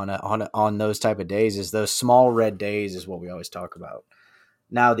do on those type of days. Is those small red days is what we always talk about.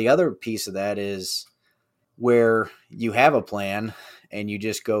 Now, the other piece of that is where you have a plan and you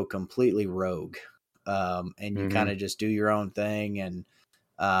just go completely rogue, and you Mm-hmm. kind of just do your own thing. And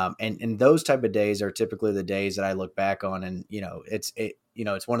those type of days are typically the days that I look back on, and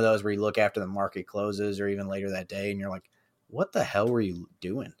it's one of those where you look after the market closes or even later that day, and you're like, what the hell were you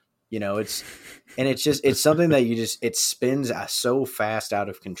doing? It's something that it spins so fast out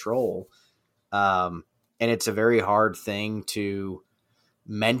of control. And it's a very hard thing to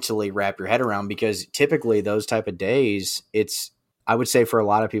mentally wrap your head around, because typically those type of days, I would say for a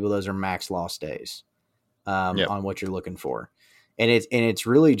lot of people, those are max loss days, Yep. on what you're looking for. And it's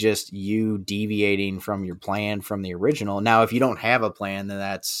really just you deviating from your plan from the original. Now, if you don't have a plan, then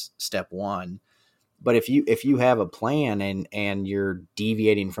that's step one. But if you have a plan and you're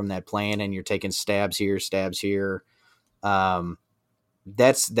deviating from that plan and you're taking stabs here,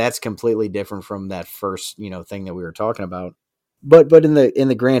 that's completely different from that first, thing that we were talking about. But in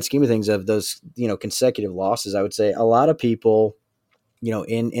the grand scheme of things of those, consecutive losses, I would say a lot of people,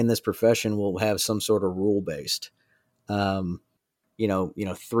 in this profession will have some sort of rule based,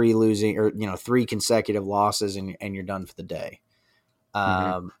 three losing or, three consecutive losses and you're done for the day.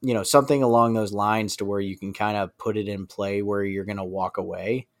 Something along those lines to where you can kind of put it in play where you're going to walk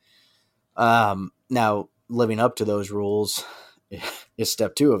away. Now living up to those rules is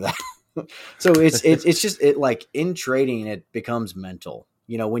step two of that. So it's just like in trading, it becomes mental,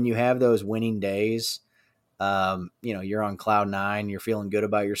 when you have those winning days, you're on cloud nine, you're feeling good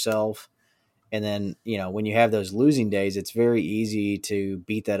about yourself. And then, when you have those losing days, it's very easy to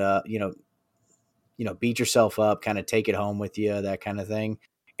beat that up, beat yourself up, kind of take it home with you, that kind of thing.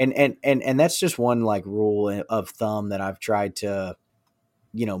 And that's just one like rule of thumb that I've tried to,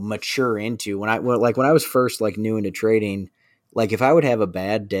 mature into when I was first like new into trading. Like if I would have a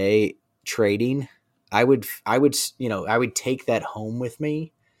bad day trading, I would take that home with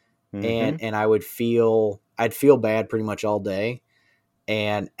me, Mm-hmm. and I'd feel bad pretty much all day,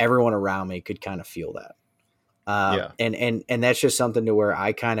 and everyone around me could kind of feel that. Yeah. And that's just something to where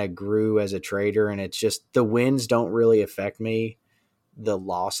I kind of grew as a trader, and it's just the wins don't really affect me. The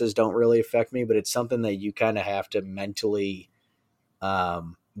losses don't really affect me, but it's something that you kind of have to mentally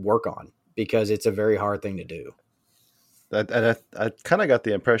work on, because it's a very hard thing to do. I kind of got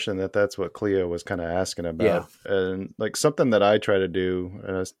the impression that that's what Cleo was kind of asking about. Yeah. And like something that I try to do,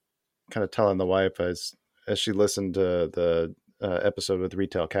 and I was kind of telling the wife as she listened to the episode with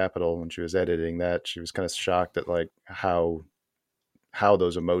Retail Capital when she was editing that, she was kind of shocked at like how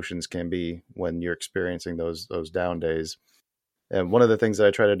those emotions can be when you're experiencing those down days. And one of the things that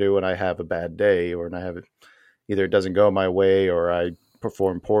I try to do when I have a bad day, or when I have it, either it doesn't go my way or I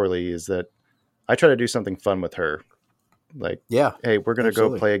perform poorly, is that I try to do something fun with her. Like, Yeah, hey, we're going to go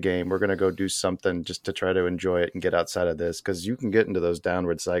absolutely. play a game. We're going to go do something just to try to enjoy it and get outside of this. Cause you can get into those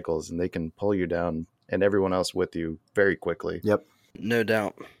downward cycles and they can pull you down and everyone else with you very quickly. Yep. No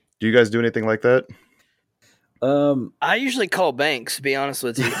doubt. Do you guys do anything like that? I usually call banks, to be honest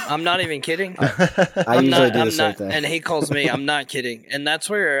with you. I'm not even kidding. I usually do the same thing. And he calls me. I'm not kidding. And that's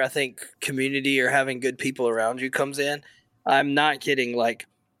where I think community or having good people around you comes in. I'm not kidding. Like,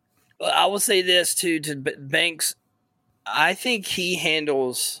 I will say this too to Banks. I think he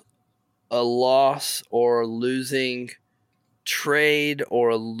handles a loss or losing trade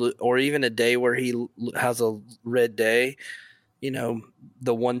or even a day where he has a red day.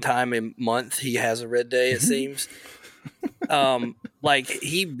 The one time a month he has a red day, it seems. Like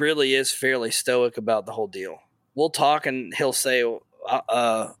he really is fairly stoic about the whole deal. We'll talk and he'll say,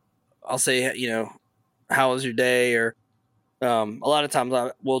 I'll say, how was your day? Or a lot of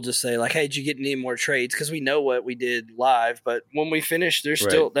times we'll just say like, hey, did you get any more trades? Because we know what we did live, but when we finish, there's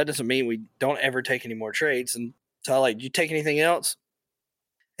still, that doesn't mean we don't ever take any more trades. And so like, do you take anything else?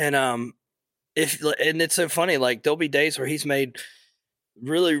 And and it's so funny, like there'll be days where he's made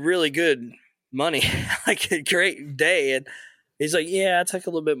really, really good money, like a great day. And he's like, yeah, I took a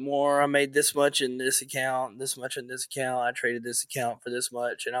little bit more. I made this much in this account, this much in this account. I traded this account for this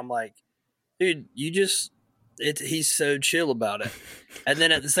much. And I'm like, dude, he's so chill about it. And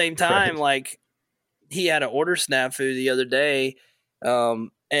then at the same time, like he had an order snafu the other day,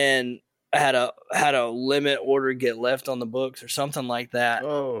 and had a limit order get left on the books or something like that.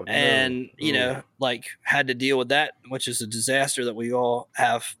 Oh, and no. you know, like had to deal with that, which is a disaster that we all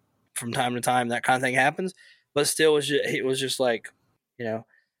have from time to time. That kind of thing happens, but still, it was just like, you know,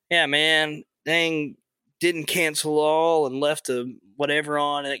 yeah, man, dang, didn't cancel all and left a whatever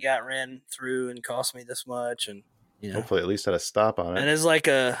on, and it got ran through and cost me this much, and you know, Hopefully at least had a stop on it. and it was like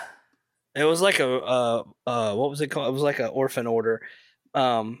a what was it called? It was like an orphan order.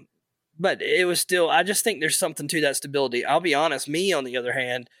 But it was still, I just think there's something to that stability. I'll be honest, me on the other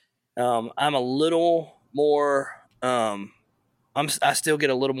hand, I'm a little more, I still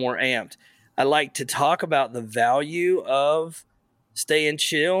get a little more amped. I like to talk about the value of staying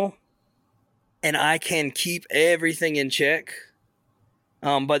chill, and I can keep everything in check.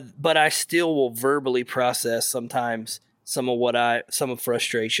 But I still will verbally process sometimes some of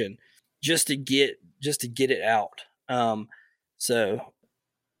frustration just to get it out. So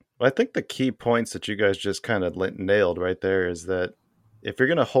I think the key points that you guys just kind of nailed right there is that if you're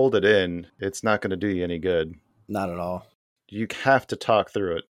going to hold it in, it's not going to do you any good. Not at all. You have to talk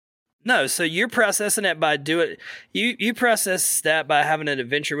through it. no, so you're processing it by you process that by having an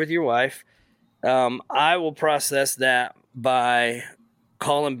adventure with your wife. I will process that by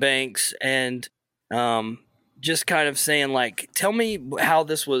calling banks and just kind of saying, like, tell me how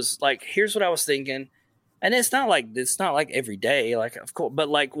this was, like, here's what I was thinking. And it's not like every day, like, of course, but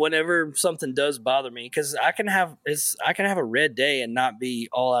like whenever something does bother me, because I can have a red day and not be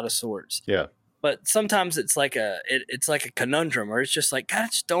all out of sorts. Yeah. But sometimes it's like it's like a conundrum, where it's just like, God, I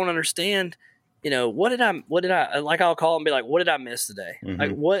just don't understand. You know, what did I like? I'll call and be like, what did I miss today? Mm-hmm.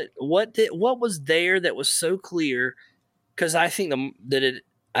 Like, what was there that was so clear? Because I think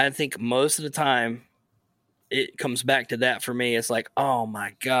I think most of the time it comes back to that for me. It's like, oh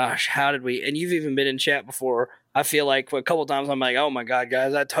my gosh, how did we? And you've even been in chat before. I feel like a couple of times I'm like, oh my God,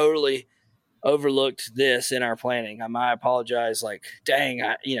 guys, I totally overlooked this in our planning. I apologize. Like, dang,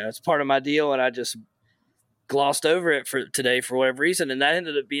 it's part of my deal, and I just glossed over it for today for whatever reason, and that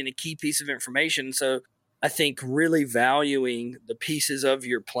ended up being a key piece of information. So I think really valuing the pieces of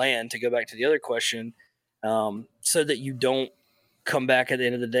your plan, to go back to the other question, so that you don't come back at the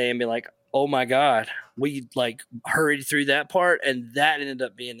end of the day and be like, oh my God, we like hurried through that part, and that ended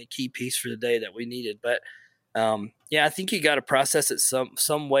up being the key piece for the day that we needed. But yeah, I think you got to process it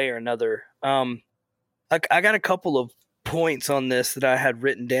some way or another. I got a couple of points on this that I had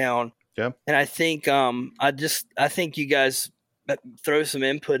written down. Yeah. And I think I think you guys throw some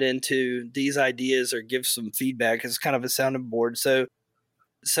input into these ideas or give some feedback. It's kind of a sounding board. So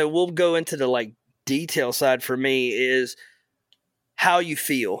we'll go into the like detail side. For me is how you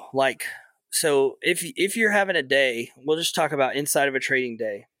feel. Like, so if you're having a day, we'll just talk about inside of a trading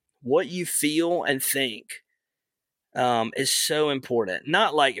day, what you feel and think is so important.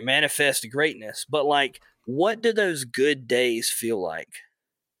 Not like manifest greatness, but like, what do those good days feel like?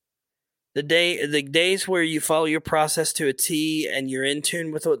 The days where you follow your process to a T and you're in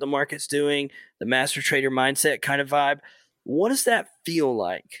tune with what the market's doing, the master trader mindset kind of vibe. What does that feel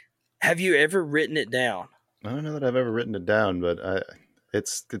like? Have you ever written it down? I don't know that I've ever written it down, but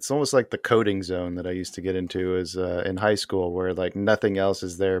it's almost like the coding zone that I used to get into is in high school, where like nothing else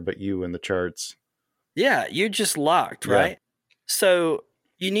is there but you and the charts. Yeah, you're just locked, right? Yeah. So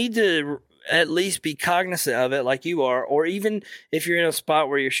you need to at least be cognizant of it, like you are, or even if you're in a spot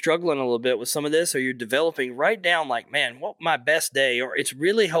where you're struggling a little bit with some of this, or you're developing, write down like, man, what my best day, or it's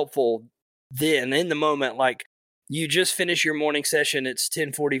really helpful then in the moment. Like, you just finished your morning session, it's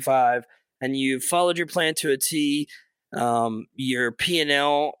 10:45, and you followed your plan to a T. Your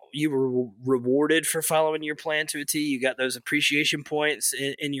P&L, you were rewarded for following your plan to a T. You got those appreciation points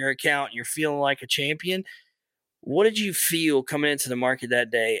in your account. You're feeling like a champion. What did you feel coming into the market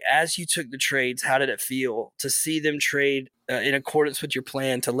that day? As you took the trades, how did it feel to see them trade in accordance with your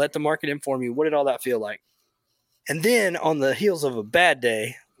plan, to let the market inform you? What did all that feel like? And then on the heels of a bad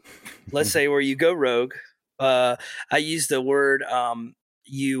day, let's say where you go rogue, I use the word,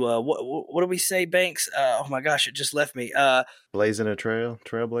 what do we say, Banks? Oh my gosh, it just left me. Blazing a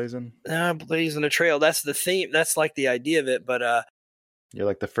trailblazing. Blazing a trail. That's the theme. That's like the idea of it. But you're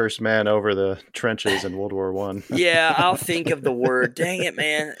like the first man over the trenches in World War I. Yeah, I'll think of the word. Dang it,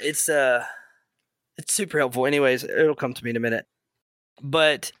 man. It's super helpful. Anyways, it'll come to me in a minute.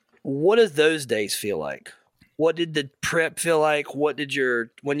 But what does those days feel like? What did the prep feel like? When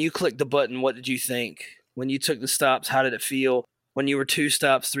you clicked the button, what did you think? When you took the stops, how did it feel? When you were 2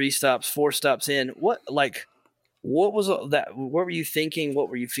 stops, 3 stops, 4 stops in, what was that? What were you thinking? What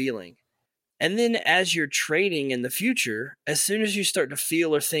were you feeling? And then as you're trading in the future, as soon as you start to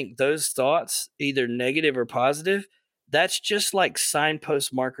feel or think those thoughts, either negative or positive, that's just like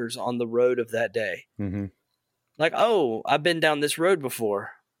signpost markers on the road of that day. Mm-hmm. Like, oh, I've been down this road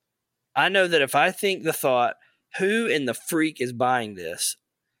before. I know that if I think the thought, who in the freak is buying this?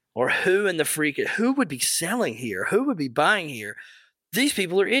 Or who would be selling here? Who would be buying here? These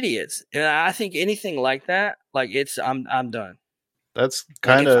people are idiots. And I think anything like that, like I'm done. That's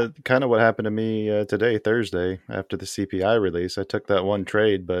kind of what happened to me today, Thursday, after the CPI release. I took that one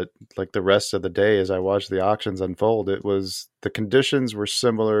trade, but like the rest of the day, as I watched the auctions unfold, the conditions were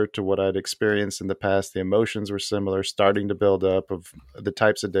similar to what I'd experienced in the past. The emotions were similar, starting to build up of the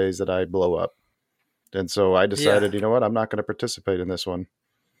types of days that I blow up. And so I decided, you know what, I'm not going to participate in this one.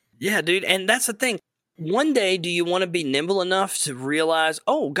 Yeah, dude. And that's the thing. One day, do you want to be nimble enough to realize,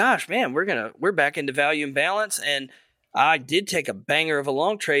 oh gosh, man, we're back into value and balance, and I did take a banger of a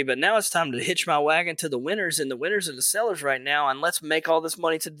long trade, but now it's time to hitch my wagon to the winners, and the winners are the sellers right now, and let's make all this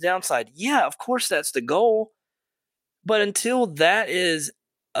money to the downside. Yeah, of course that's the goal. But until that is,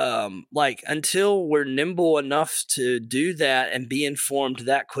 until we're nimble enough to do that and be informed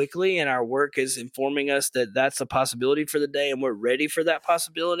that quickly, and our work is informing us that that's a possibility for the day, and we're ready for that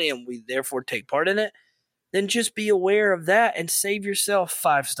possibility, and we therefore take part in it, then just be aware of that and save yourself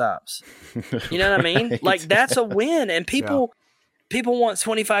 5 stops. You know what I mean? Right. Like, that's a win. And people want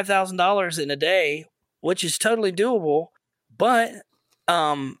 $25,000 in a day, which is totally doable, but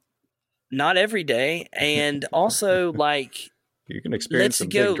not every day. And also, like, you can experience some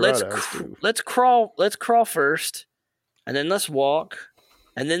go. big drawdowns too. Let's crawl first, and then let's walk,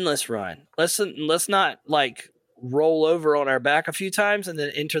 and then let's run. Let's not like roll over on our back a few times and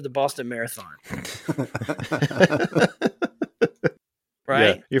then enter the Boston Marathon.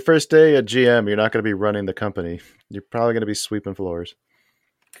 Right? Yeah. Your first day at GM, you're not going to be running the company. You're probably going to be sweeping floors.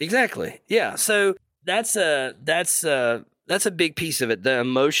 Exactly. Yeah. So that's a big piece of it. The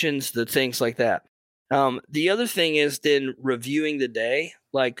emotions, the things like that. The other thing is then reviewing the day,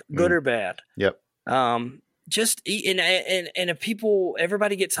 like good or bad. Yep. Just and if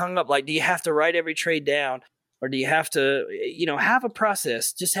everybody gets hung up, like, do you have to write every trade down? Or do you have to, have a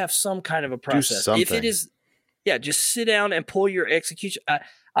process? Just have some kind of a process. Do something. If it is, just sit down and pull your execution.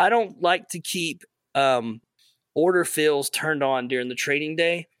 I don't like to keep order fills turned on during the trading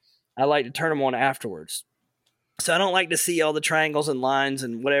day. I like to turn them on afterwards. So I don't like to see all the triangles and lines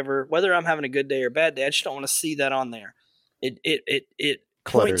and whatever, whether I'm having a good day or bad day. I just don't want to see that on there. It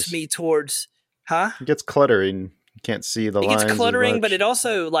points me towards, It gets cluttering. You can't see the lines. It gets cluttering, but it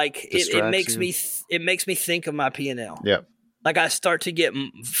also Distracts it makes me think of my P&L. Yeah. Like, I start to get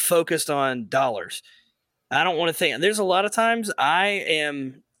focused on dollars. I don't want to think. There's a lot of times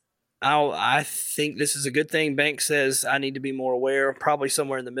I think this is a good thing. Bank says I need to be more aware. Probably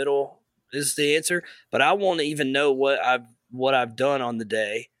somewhere in the middle is the answer. But I won't even know what I've done on the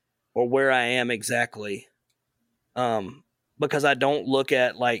day or where I am exactly, because I don't look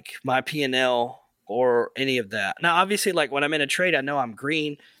at like my P&L or any of that. Now, obviously, like when I'm in a trade, I know I'm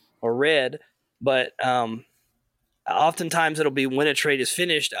green or red, but oftentimes it'll be when a trade is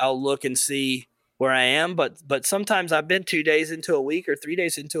finished, I'll look and see where I am. But sometimes I've been 2 days into a week or 3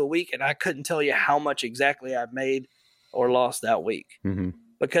 days into a week, and I couldn't tell you how much exactly I've made or lost that week,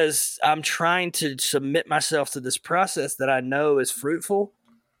 because I'm trying to submit myself to this process that I know is fruitful.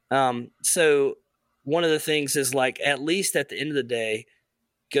 So one of the things is, like, at least at the end of the day,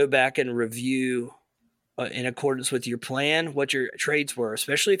 go back and review in accordance with your plan what your trades were,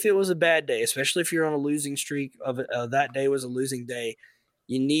 especially if it was a bad day, especially if you're on a losing streak of that day was a losing day.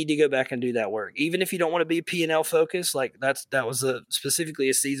 You need to go back and do that work, even if you don't want to be P&L focused. Like, that was specifically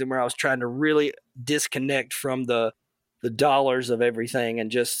a season where I was trying to really disconnect from the dollars of everything and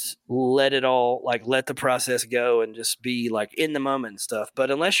just let the process go and just be like in the moment and stuff.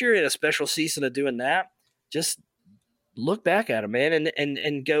 But unless you're in a special season of doing that, just look back at it, man,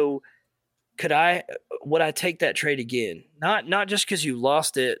 and go, would I take that trade again? Not just because you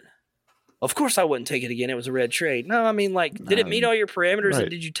lost it. Of course I wouldn't take it again. It was a red trade. No, I mean, like, did it meet all your parameters, right.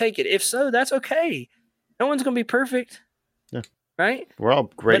 and did you take it? If so, that's okay. No one's going to be perfect. Yeah. Right? We're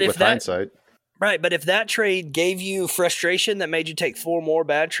all great with hindsight. Right, but if that trade gave you frustration that made you take 4 more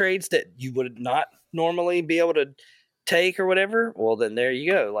bad trades that you would not normally be able to take or whatever, well, then there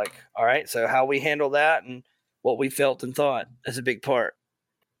you go. Like, all right, so how we handle that and what we felt and thought is a big part.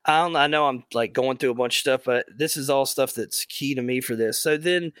 I know I'm like going through a bunch of stuff, but this is all stuff that's key to me for this. So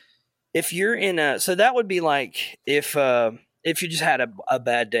then if you're so that would be like if you just had a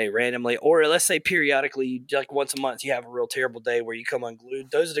bad day randomly, or let's say periodically, like once a month, you have a real terrible day where you come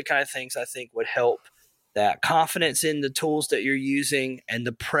unglued. Those are the kind of things I think would help that confidence in the tools that you're using and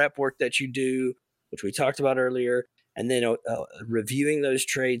the prep work that you do, which we talked about earlier, and then reviewing those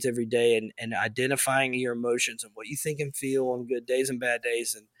trades every day and identifying your emotions and what you think and feel on good days and bad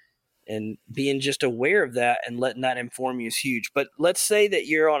days, and being just aware of that and letting that inform you is huge. But let's say that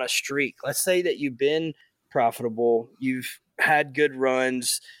you're on a streak. Let's say that you've been profitable, you've had good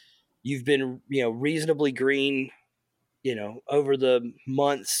runs, you've been, reasonably green, over the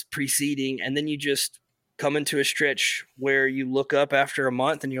months preceding, and then you just come into a stretch where you look up after a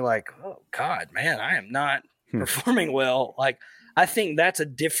month and you're like, oh God, man, I am not performing well. Like, I think that's a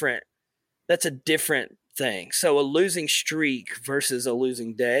different thing. So a losing streak versus a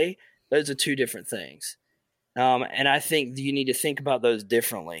losing day, those are two different things. And I think you need to think about those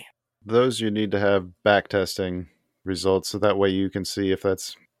differently. Those you need to have back testing results, so that way you can see if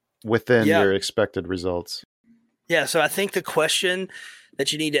that's within your expected results. Yeah, so I think the question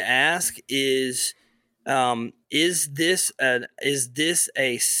that you need to ask is this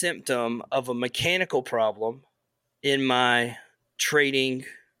a symptom of a mechanical problem in my trading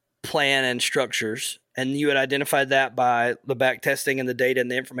plan and structures? And you had identified that by the back testing and the data and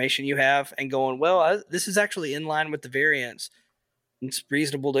the information you have, and going, well, this is actually in line with the variance. It's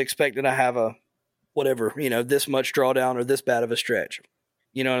reasonable to expect that I have a whatever, this much drawdown or this bad of a stretch.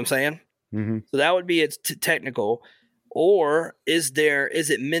 You know what I'm saying? Mm-hmm. So that would be its technical. Or is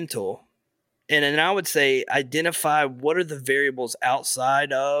it mental? And then I would say identify what are the variables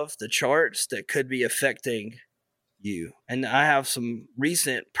outside of the charts that could be affecting you. And I have some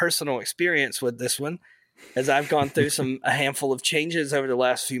recent personal experience with this one, as I've gone through a handful of changes over the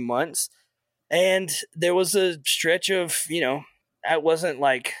last few months. And there was a stretch of, it wasn't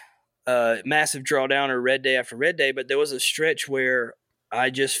like a massive drawdown or red day after red day, but there was a stretch where I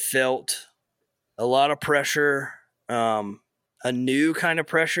just felt a lot of pressure, a new kind of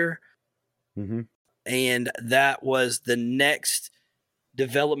pressure. Mm-hmm. And that was the next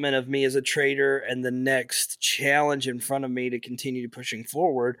development of me as a trader and the next challenge in front of me to continue pushing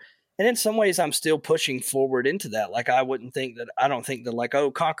forward. And in some ways, I'm still pushing forward into that. Like, I don't think that like, oh,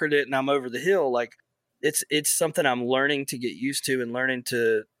 conquered it and I'm over the hill. Like, it's something I'm learning to get used to and learning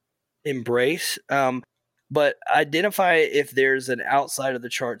to embrace. But identify if there's an outside of the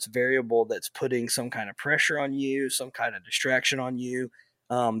charts variable that's putting some kind of pressure on you, some kind of distraction on you.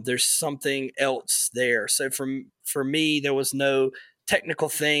 There's something else there. So for me, there was no technical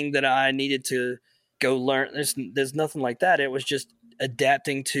thing that I needed to go learn. There's nothing like that. It was just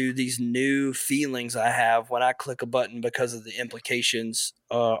adapting to these new feelings I have when I click a button, because of the implications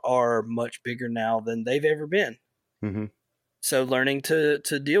are much bigger now than they've ever been. Mm-hmm. So learning to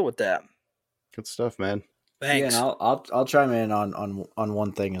deal with that. Good stuff, man. Thanks. Yeah, and I'll chime in on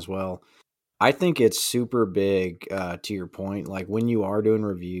one thing as well. I think it's super big, to your point. Like, when you are doing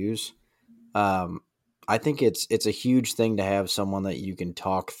reviews, I think it's a huge thing to have someone that you can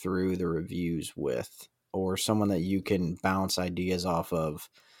talk through the reviews with, or someone that you can bounce ideas off of.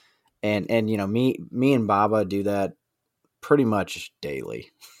 And me and Baba do that pretty much daily.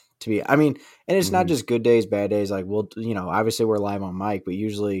 And it's not just good days, bad days. Like, we'll, obviously we're live on mic, but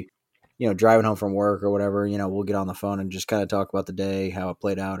usually, driving home from work or whatever, we'll get on the phone and just kind of talk about the day, how it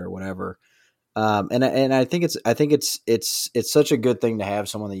played out or whatever. And I think it's such a good thing to have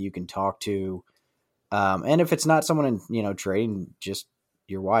someone that you can talk to. And if it's not someone in, trading, just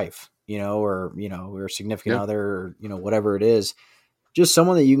your wife, or significant other, or, whatever it is, just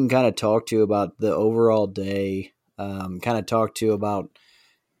someone that you can kind of talk to about the overall day, kind of talk to about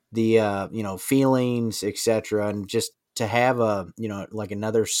the, feelings, etc. And just to have like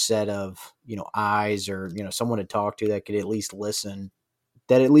another set of, eyes, or, someone to talk to that could at least listen,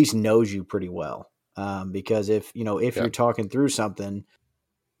 that at least knows you pretty well. Because if you're talking through something,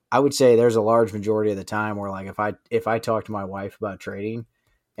 I would say there's a large majority of the time where, like, if I talk to my wife about trading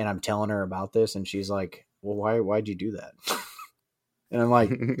and I'm telling her about this and she's like, well, why'd you do that? And I'm like,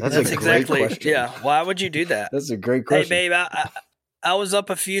 that's a great question. Yeah. Why would you do that? That's a great question. Hey, babe, I was up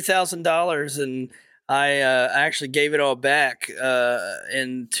a few $1,000s and I actually gave it all back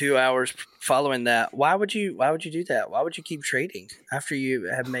in 2 hours following that. Why would you do that? Why would you keep trading after you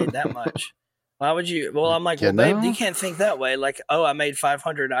have made that much? Why would you? Well, I'm like, well, babe, you can't think that way. Like, oh, I made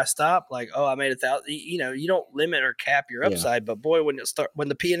 500, I stopped. Like, oh, I made 1,000. You don't limit or cap your upside. But boy, when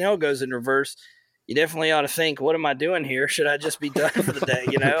the P&L goes in reverse, you definitely ought to think, what am I doing here? Should I just be done for the day?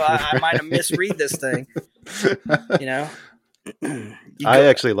 I might have misread this thing. I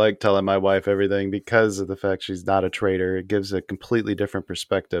actually like telling my wife everything because of the fact she's not a trader. It gives a completely different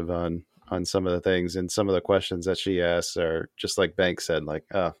perspective on some of the things, and some of the questions that she asks are just like Bank said, like,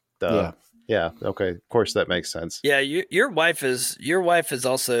 oh, duh. Yeah. Okay. Of course, that makes sense. Yeah, your wife is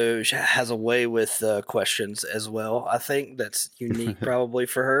also has a way with questions as well. I think that's unique probably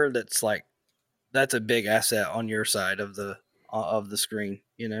for her. That's a big asset on your side of the screen.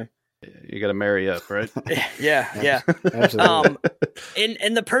 You know. You got to marry up, right? Yeah. Absolutely.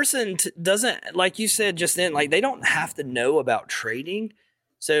 And the person doesn't, like you said just then, like they don't have to know about trading.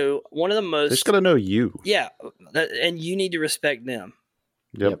 So one of the most, They just got to know you. yeah, and you need to respect them.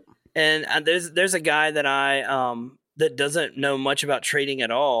 Yep. And there's a guy that that doesn't know much about trading at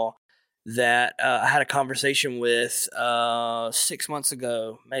all that I had a conversation with 6 months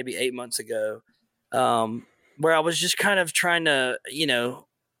ago, maybe 8 months ago, where I was just kind of trying to,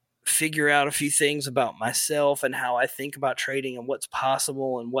 figure out a few things about myself and how I think about trading and what's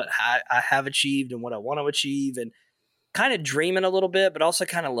possible and what I have achieved and what I want to achieve, and kind of dreaming a little bit, but also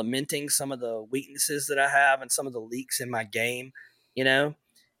kind of lamenting some of the weaknesses that I have and some of the leaks in my game,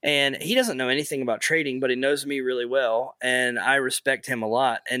 And he doesn't know anything about trading, but he knows me really well, and I respect him a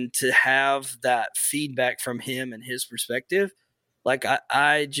lot. And to have that feedback from him and his perspective, like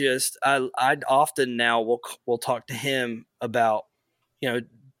I often now will talk to him about,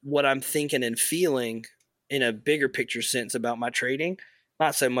 what I'm thinking and feeling in a bigger picture sense about my trading.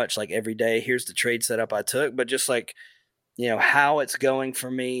 Not so much like every day, here's the trade setup I took, but just like, how it's going for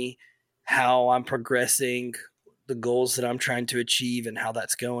me, how I'm progressing, the goals that I'm trying to achieve and how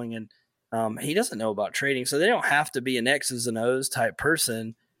that's going. And he doesn't know about trading. So they don't have to be an X's and O's type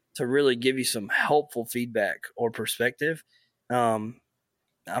person to really give you some helpful feedback or perspective. It's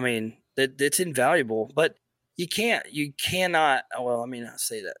invaluable, but you cannot, I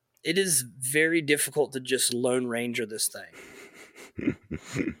say that. It is very difficult to just Lone Ranger this thing,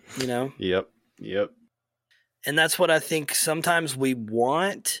 Yep. And that's what I think sometimes we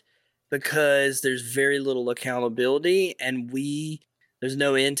want, because there's very little accountability, and there's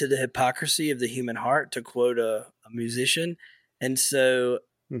no end to the hypocrisy of the human heart, to quote a musician. And so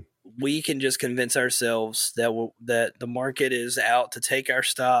we can just convince ourselves that the market is out to take our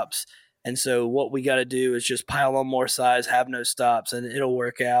stops. And so what we got to do is just pile on more size, have no stops, and it'll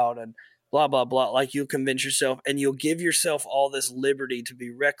work out, and blah, blah, blah. Like, you'll convince yourself, and you'll give yourself all this liberty to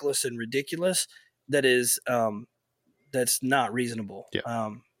be reckless and ridiculous. That is, that's not reasonable.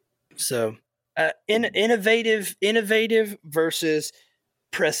 Yeah. Innovative versus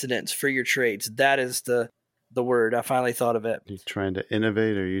precedence for your trades. That is the word. I finally thought of it. You trying to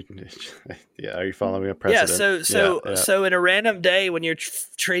innovate, or are you following a precedent? So in a random day when you're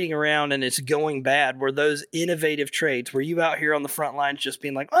trading around and it's going bad, were those innovative trades? Were you out here on the front lines just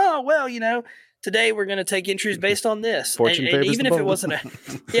being like, oh, well, today we're going to take entries based on this. Fortune and even if it wasn't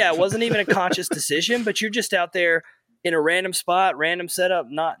it wasn't even a conscious decision, but you're just out there in a random spot, random setup,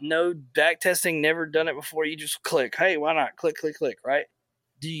 no back testing, never done it before. You just click. Hey, why not? Click, right?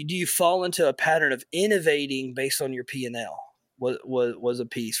 Do you fall into a pattern of innovating based on your P&L? Was a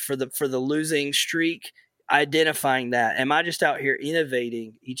piece for the losing streak, identifying that. Am I just out here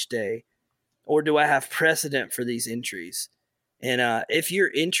innovating each day, or do I have precedent for these entries? And if your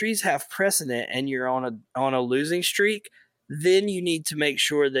entries have precedent and you're on a losing streak, then you need to make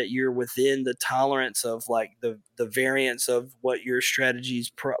sure that you're within the tolerance of like the variance of what your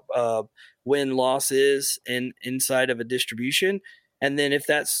strategy's win-loss is inside of a distribution. And then if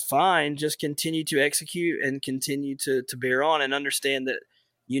that's fine, just continue to execute and continue to bear on, and understand that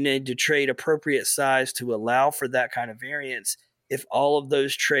you need to trade appropriate size to allow for that kind of variance if all of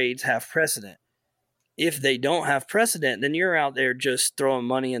those trades have precedent. If they don't have precedent, then you're out there just throwing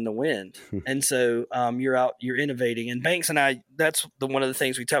money in the wind. And so you're innovating. And Banks and I, that's one of the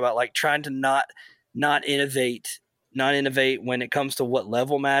things we talk about, like trying to not innovate when it comes to what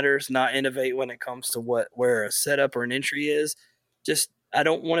level matters, not innovate when it comes to where a setup or an entry is. Just, I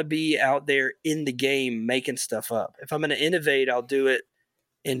don't want to be out there in the game making stuff up. If I'm going to innovate, I'll do it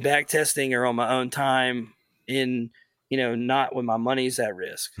in back testing or on my own time, not when my money's at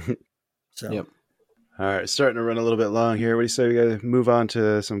risk. So. Yep. All right, starting to run a little bit long here. What do you say we got to move on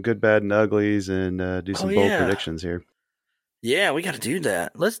to some good, bad, and uglies, and do some bold predictions here? Yeah, we got to do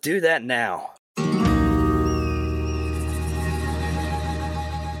that. Let's do that now.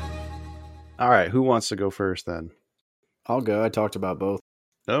 All right, who wants to go first then? I'll go. I talked about both.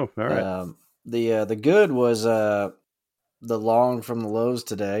 Oh, all right. The good was the long from the lows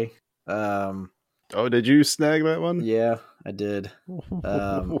today. Did you snag that one? Yeah, I did.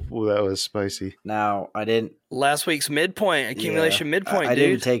 That was spicy. Now I didn't. Last week's midpoint accumulation midpoint. I dude.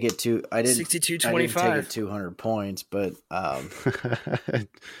 didn't take it to. I didn't 62.25. I didn't take it 200 points, but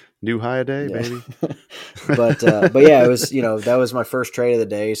new high a day, baby. but yeah, it was that was my first trade of the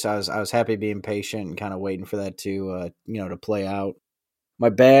day, so I was happy being patient and kind of waiting for that to to play out. My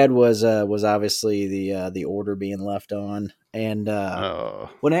bad was obviously the order being left on, and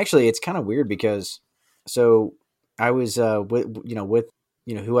when actually it's kind of weird because so I was with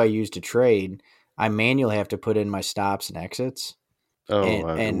who I use to trade, I manually have to put in my stops and exits.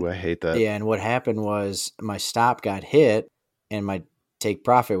 And I hate that. yeah, and what happened was my stop got hit, and my take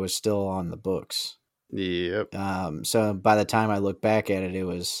profit was still on the books. Yep. So by the time I look back at it, it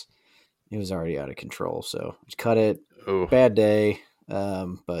was already out of control. So just cut it. Oh, Bad day.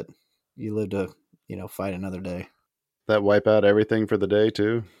 But you live to fight another day. that wipe out everything for the day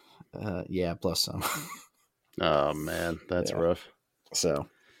too. Yeah, plus some. Oh man, that's rough. So.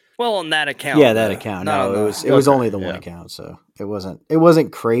 Well, on that account. Yeah, that account. No, it was only the one account, so it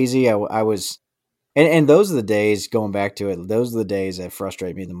wasn't crazy. I was, and those are the days, going back to it, those are the days that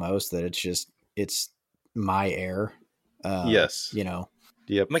frustrate me the most. That it's my error. Yes.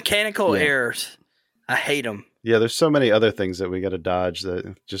 Yep. Mechanical errors. I hate them. Yeah, there's so many other things that we got to dodge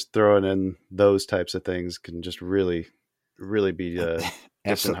that just throwing in those types of things can just really, really be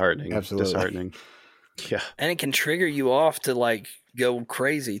disheartening. Yeah. And it can trigger you off to like go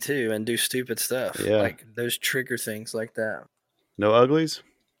crazy too and do stupid stuff. Yeah. Like those trigger things like that. No uglies?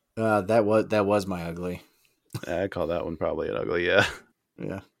 That was my ugly. I call that one probably an ugly, yeah.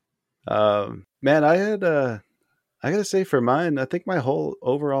 Yeah. Man, I gotta say for mine, I think my whole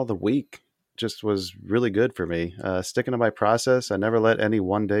overall the week just was really good for me. Sticking to my process, I never let any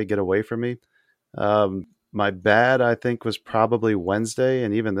one day get away from me. My bad, I think, was probably Wednesday,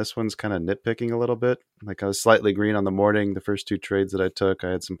 and even this one's kind of nitpicking a little bit. Like I was slightly green on the morning. The first two trades that I took, I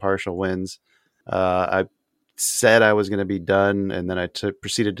had some partial wins. I said I was going to be done, and then I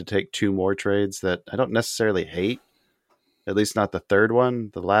proceeded to take two more trades that I don't necessarily hate, at least not the third one.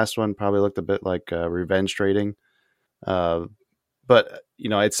 The last one probably looked a bit like revenge trading. But,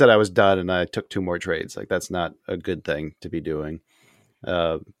 I'd said I was done, and I took two more trades. Like, that's not a good thing to be doing.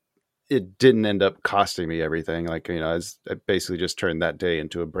 It didn't end up costing me everything. Like, I basically just turned that day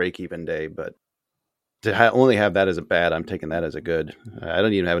into a break-even day. But to only have that as a bad, I'm taking that as a good. I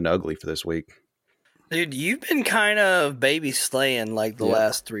don't even have an ugly for this week. Dude, you've been kind of baby slaying like the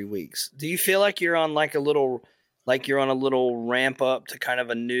last 3 weeks. Do you feel like you're on a little ramp up to kind of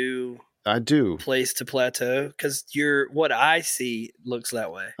a new I do place to plateau? Because what I see looks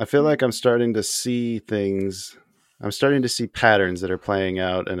that way. I feel like I'm starting to see things. I'm starting to see patterns that are playing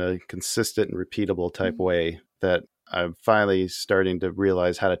out in a consistent and repeatable type way that I'm finally starting to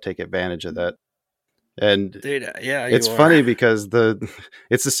realize how to take advantage of that. And dude, yeah, it's funny because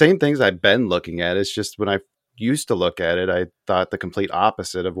it's the same things I've been looking at. It's just when I used to look at it, I thought the complete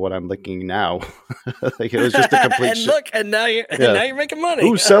opposite of what I'm looking now. Like it was just a complete and now you're making money.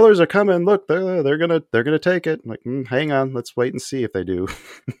 Ooh, sellers are coming. Look, they're gonna take it. I'm like, hang on, let's wait and see if they do,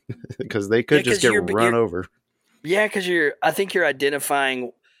 because they could just get run over. Yeah, because I think you're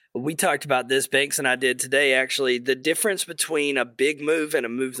identifying. We talked about this, Banks and I did today, actually, the difference between a big move and a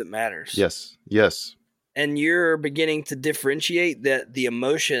move that matters. Yes. And you're beginning to differentiate the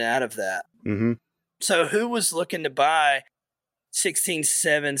emotion out of that. Mm-hmm. So who was looking to buy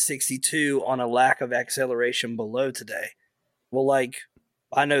 16,762 on a lack of acceleration below today? Well, like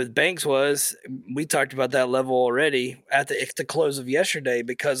I know Banks was. We talked about that level already at the close of yesterday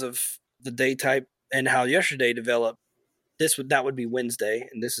because of the day type and how yesterday developed. That would be Wednesday,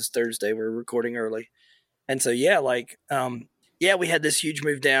 and this is Thursday. We're recording early. And so, we had this huge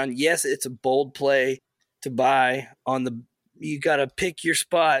move down. Yes, it's a bold play to buy on you got to pick your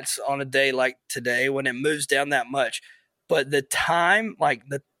spots on a day like today when it moves down that much. But the time, like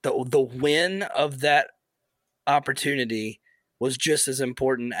the win of that opportunity was just as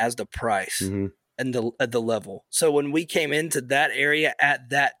important as the price and the level. So when we came into that area at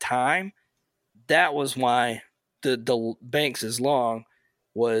that time, that was why the Banks is long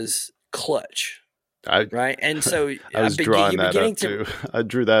was clutch. Right. And so I was drawing that up too. I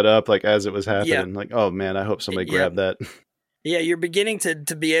drew that up like as it was happening. Yeah. Like, oh man, I hope somebody grabbed that. Yeah, you're beginning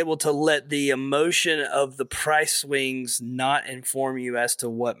to be able to let the emotion of the price swings not inform you as to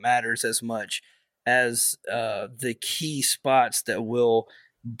what matters as much as the key spots that will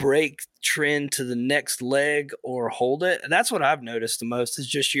break trend to the next leg or hold it. And that's what I've noticed the most is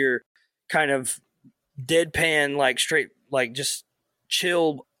just your kind of deadpan, like straight, like just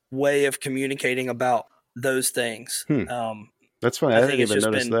chill way of communicating about those things. That's funny. I didn't even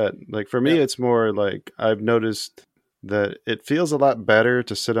notice that. Like for me, it's more like I've noticed that it feels a lot better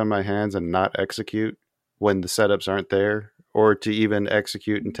to sit on my hands and not execute when the setups aren't there, or to even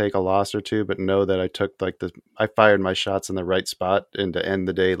execute and take a loss or two, but know that I took I fired my shots in the right spot and to end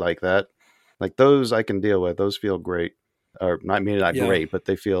the day like that. Like those I can deal with. Those feel great, or not great, but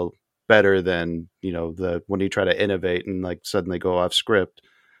they feel better than, when you try to innovate and like suddenly go off script.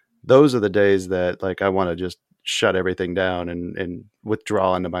 Those are the days that like I want to just shut everything down and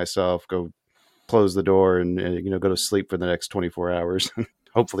withdraw into myself, go close the door and go to sleep for the next 24 hours and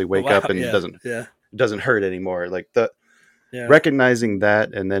hopefully wake up and it doesn't hurt anymore. Like recognizing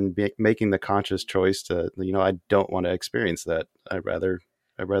that and then making the conscious choice to, I don't want to experience that. I'd rather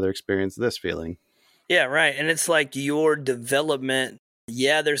experience this feeling. Yeah, right. And it's like your development.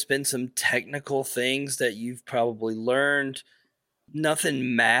 Yeah, there's been some technical things that you've probably learned.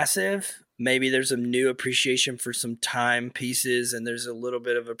 Nothing massive. Maybe there's a new appreciation for some time pieces, and there's a little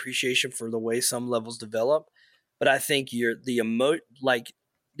bit of appreciation for the way some levels develop. But I think the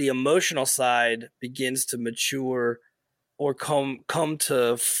emotional side begins to mature or come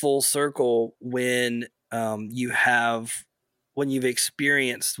to full circle when you've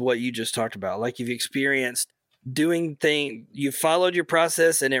experienced what you just talked about. Like you've experienced you followed your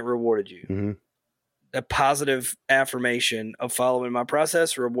process and it rewarded you. Mm-hmm. A positive affirmation of following my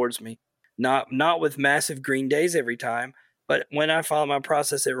process rewards me. Not with massive green days every time, but when I follow my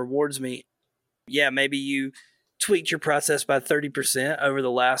process, it rewards me. Yeah, maybe you tweaked your process by 30% over the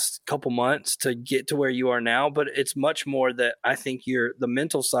last couple months to get to where you are now, but it's much more that I think the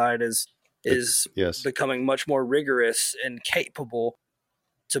mental side is yes. becoming much more rigorous and capable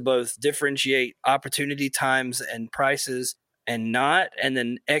to both differentiate opportunity times and prices and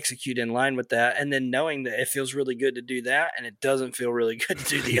then execute in line with that. And then knowing that it feels really good to do that and it doesn't feel really good to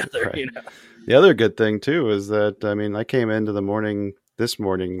do the other, right. The other good thing too is that, I came into this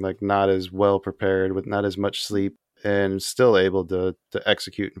morning, like not as well prepared with not as much sleep and still able to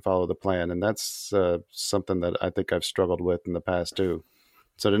execute and follow the plan. And that's something that I think I've struggled with in the past too.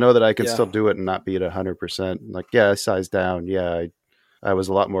 So to know that I can still do it and not be at 100%, like, yeah, I sized down. Yeah, I was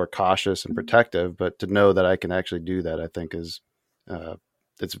a lot more cautious and protective, but to know that I can actually do that, I think is,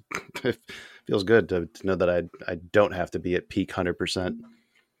 it feels good to know that I don't have to be at peak 100%.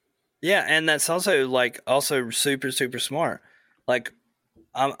 Yeah. And that's also super, super smart. Like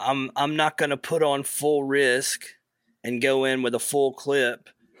I'm not going to put on full risk and go in with a full clip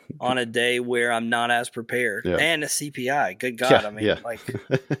on a day where I'm not as prepared and a CPI. Good God.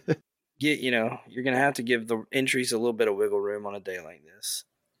 You're going to have to give the entries a little bit of wiggle room on a day like this.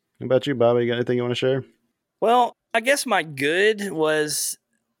 How about you, Bobby? You got anything you want to share? Well, I guess my good was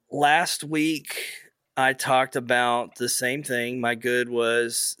last week I talked about the same thing. My good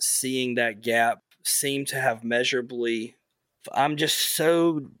was seeing that gap seem to have measurably. I'm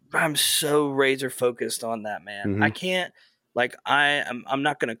so razor focused on that, man. Mm-hmm. I can't, I'm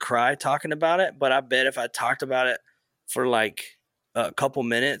not going to cry talking about it, but I bet if I talked about it for like a couple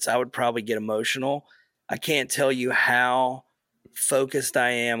minutes, I would probably get emotional. I can't tell you how focused I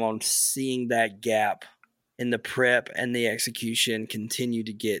am on seeing that gap in the prep and the execution continue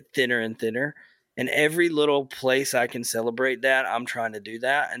to get thinner and thinner. And every little place I can celebrate that, I'm trying to do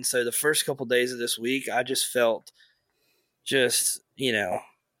that. And so the first couple of days of this week, I just felt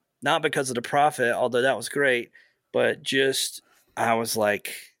not because of the profit, although that was great, but just I was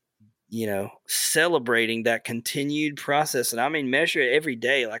like, celebrating that continued process. And measure it every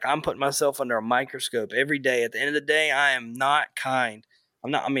day. Like I'm putting myself under a microscope every day. At the end of the day, I am not kind.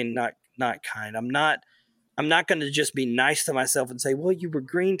 Not kind. I'm not going to just be nice to myself and say, well, you were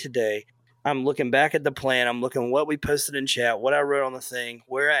green today. I'm looking back at the plan. I'm looking what we posted in chat, what I wrote on the thing,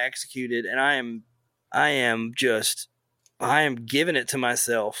 where I executed. And I am giving it to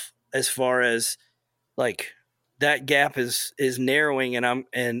myself as far as like that gap is narrowing,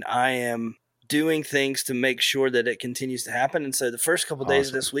 and I am doing things to make sure that it continues to happen. And so the first couple of days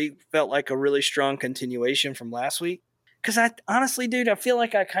of this week felt like a really strong continuation from last week. Cause I honestly, dude, I feel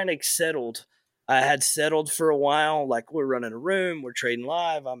like I kind of settled. I had settled for a while. Like we're running a room, we're trading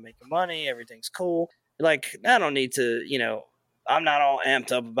live, I'm making money, everything's cool. Like I don't need to, I'm not all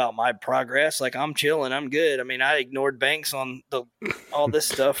amped up about my progress. Like I'm chilling, I'm good. I ignored banks on all this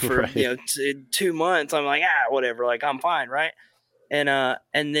stuff for right. 2 months. I'm like, whatever. Like I'm fine, right?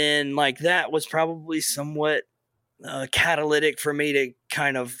 And then like that was probably somewhat catalytic for me to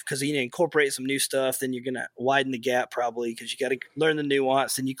kind of, because you incorporate some new stuff, then you're gonna widen the gap probably because you got to learn the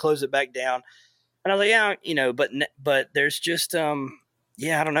nuance, and you close it back down. And I was like, but there's just I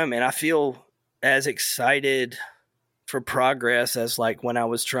don't know, man. I feel as excited for progress as like when I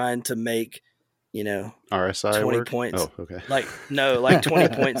was trying to make, RSI 20 work? points. Oh, okay. Like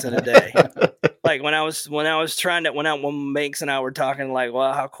 20 points in a day. Like when Makes and I were talking like,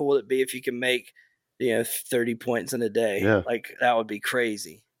 well, how cool would it be if you can make, 30 points in a day? Yeah. Like that would be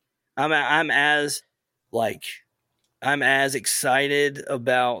crazy. I'm as excited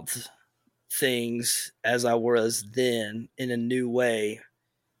about things as I was then in a new way.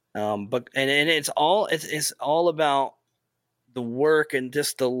 But it's all about the work and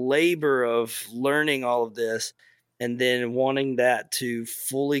just the labor of learning all of this, and then wanting that to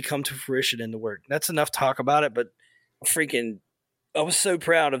fully come to fruition in the work. That's enough talk about it, but I was so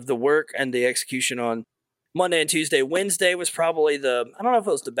proud of the work and the execution on Monday and Tuesday. Wednesday was probably I don't know if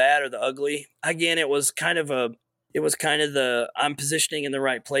it was the bad or the ugly. Again, it was kind of I'm positioning in the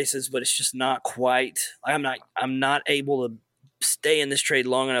right places, but it's just not quite. I'm not able to stay in this trade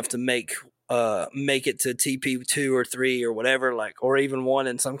long enough to make it to TP 2 or 3 or whatever, or even 1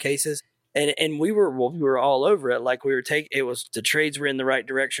 in some cases. And we were all over it. Like it was, the trades were in the right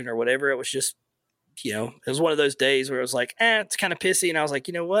direction or whatever. It was just, it was one of those days where it was like, it's kind of pissy. And I was like,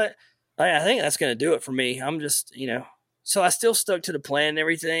 you know what? I think that's going to do it for me. I'm just, so I still stuck to the plan and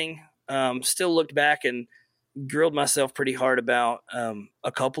everything. Still looked back and grilled myself pretty hard about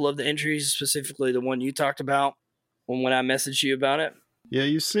a couple of the entries, specifically the one you talked about when I messaged you about it. Yeah,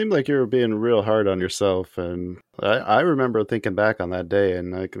 you seemed like you were being real hard on yourself, and I remember thinking back on that day,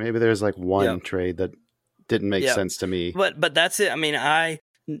 and like maybe there's like one trade that didn't make sense to me. But that's it. I mean,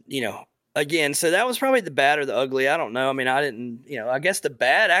 again, so that was probably the bad or the ugly. I don't know. I mean, I didn't, I guess the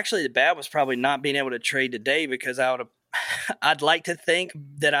bad was probably not being able to trade today, because I'd like to think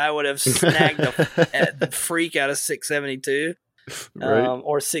that I would have snagged the freak out of 672. Right.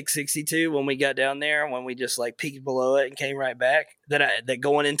 Or 662 when we got down there, when we just like peaked below it and came right back. That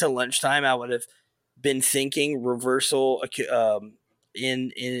going into lunchtime, I would have been thinking reversal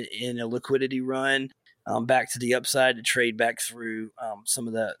in a liquidity run back to the upside to trade back through some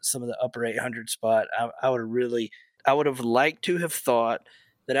of the upper 800 spot. I would have liked to have thought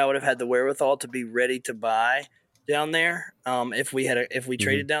that I would have had the wherewithal to be ready to buy down there if we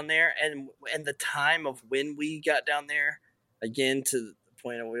traded down there, and the time of when we got down there. Again, to the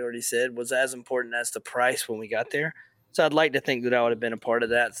point that we already said, was as important as the price when we got there. So I'd like to think that I would have been a part of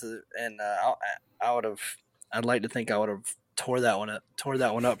that. I'd like to think I would have tore that one up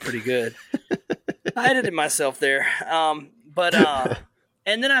pretty good. I edited myself there. And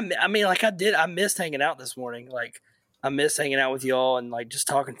then I missed hanging out this morning. Like, I missed hanging out with y'all and like just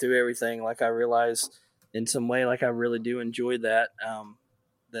talking through everything. Like, I realized in some way, like, I really do enjoy that,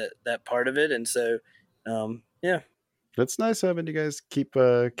 that part of it. And so, yeah. It's nice having you guys keep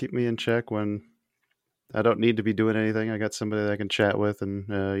me in check when I don't need to be doing anything. I got somebody that I can chat with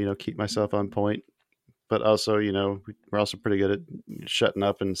and keep myself on point. But also, we're also pretty good at shutting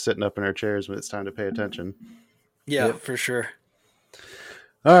up and sitting up in our chairs when it's time to pay attention. Yeah, for sure.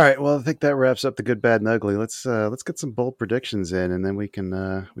 All right, well, I think that wraps up the good, bad, and ugly. Let's get some bold predictions in, and then we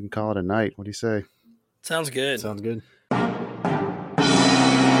can call it a night. What do you say? Sounds good.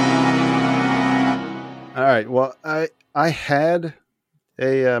 All right. Well, I had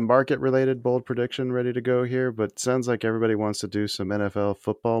a market-related bold prediction ready to go here, but it sounds like everybody wants to do some NFL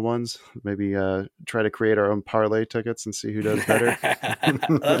football ones. Maybe try to create our own parlay tickets and see who does better.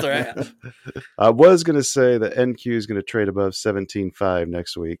 That's all right. I was going to say that NQ is going to trade above 17.5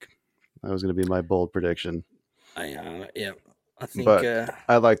 next week. That was going to be my bold prediction. Yeah. I think, but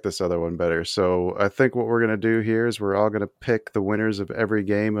I like this other one better. So I think what we're going to do here is we're all going to pick the winners of every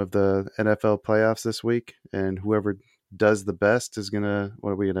game of the NFL playoffs this week, and whoever does the best is going to, what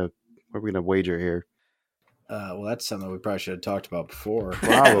are we going to wager here? Well, that's something we probably should have talked about before.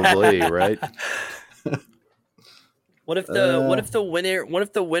 Probably, right? What if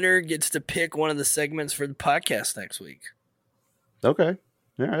the winner gets to pick one of the segments for the podcast next week? Okay.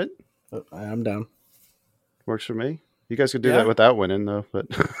 All right. I'm down. Works for me. You guys could do that without winning, though. But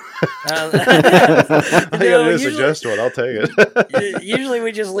I gotta suggest one. I'll take it. Usually,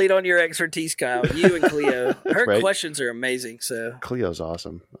 we just lead on your expertise, Kyle. You and Cleo. Her questions are amazing. So Cleo's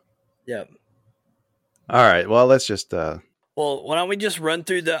awesome. Yeah. All right. Well, let's just. Well, why don't we just run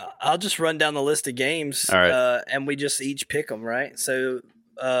through I'll just run down the list of games. All right. And we just each pick them, right? So,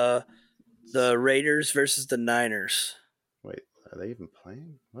 the Raiders versus the Niners. Wait, are they even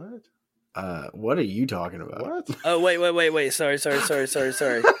playing? What? What are you talking about? What? Oh, wait. Sorry. I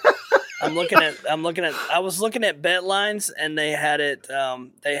was looking at bet lines, and they had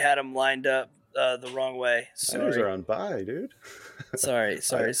them lined up the wrong way. Niners are on bye, dude. Sorry.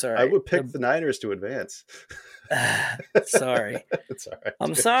 I would pick the Niners to advance. Sorry. It's all right.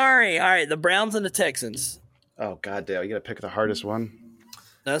 I'm sorry. All right, the Browns and the Texans. Oh, goddamn. You got to pick the hardest one?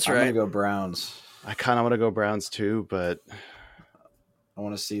 That's right. I'm going to go Browns. I kind of want to go Browns, too, but I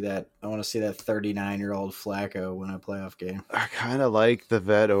want to see that 39-year-old Flacco win a playoff game. I kind of like the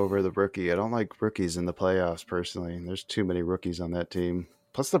vet over the rookie. I don't like rookies in the playoffs, personally. There's too many rookies on that team.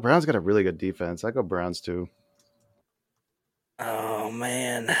 Plus, the Browns got a really good defense. I go Browns, too. Oh,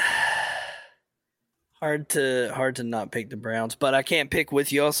 man. Hard to not pick the Browns, but I can't pick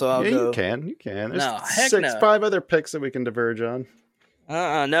with you. Also, I'll go. You can. There's No, heck no. 5 other picks that we can diverge on.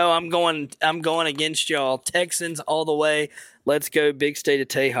 No, I'm going against y'all. Texans all the way. Let's go, big state of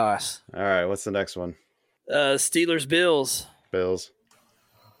Tejas. All right, what's the next one? Steelers, Bills. Bills.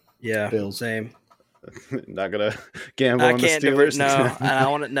 Yeah, Bills. Same. Not gonna gamble I on the can't Steelers. No, I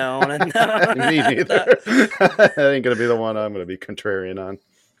want to. No, no. Me neither. That ain't gonna be the one I'm gonna be contrarian on.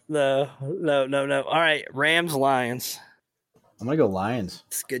 No. All right, Rams, Lions. I'm gonna go Lions.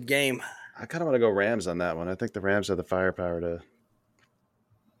 It's a good game. I kind of want to go Rams on that one. I think the Rams have the firepower to.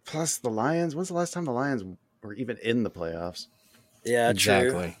 Plus the Lions. When's the last time the Lions were even in the playoffs? Yeah,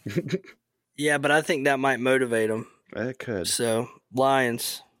 Exactly. True. Yeah, but I think that might motivate them. It could. So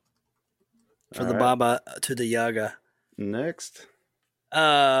Lions for All the right. Baba to the Yaga. Next.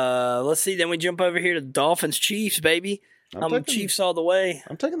 Let's see. Then we jump over here to Dolphins, Chiefs, baby. I'm Chiefs all the way.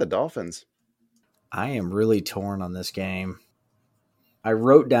 I'm taking the Dolphins. I am really torn on this game. I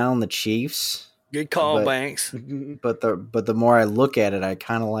wrote down the Chiefs, Good call, But- Banks. but the more I look at it, I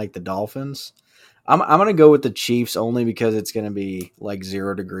kind of like the Dolphins. I'm gonna go with the Chiefs only because it's gonna be like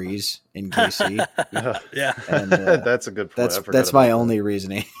 0 degrees in KC. Yeah. And, That's a good point. I forgot that's my about that. only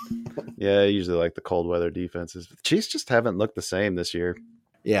reasoning. Yeah, I usually like the cold weather defenses. The Chiefs just haven't looked the same this year.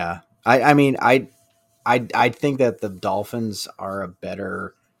 Yeah, I mean I think that the Dolphins are a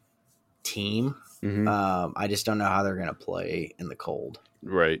better team. Mm-hmm. I just don't know how they're gonna play in the cold.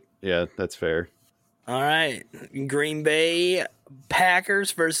 Right. Yeah, that's fair. All right. Green Bay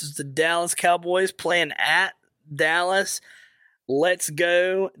Packers versus the Dallas Cowboys playing at Dallas. Let's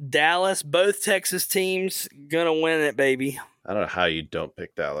go, Dallas. Both Texas teams gonna win it, baby. I don't know how you don't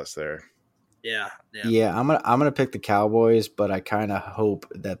pick Dallas there. Yeah. Yeah, I'm gonna pick the Cowboys, but I kind of hope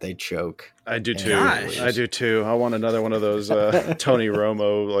that they choke. I do too. Gosh. I do too. I want another one of those Tony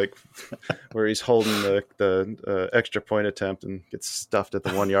Romo, like where he's holding the extra point attempt and gets stuffed at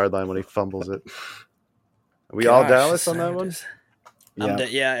the 1 yard line when he fumbles it. Are we all Gosh, Dallas the on that one?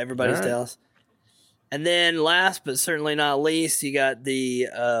 savages. Yeah. Everybody's All right. Dallas. And then last but certainly not least, you got the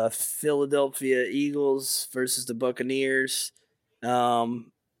Philadelphia Eagles versus the Buccaneers.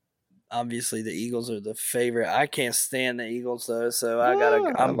 Obviously the Eagles are the favorite. I can't stand the Eagles though, so I'm I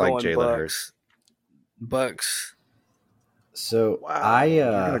like going Jalen Bucks. Hurts. So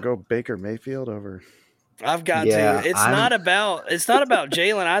You're gonna go Baker Mayfield over. I've got Yeah, to. It's I'm- not about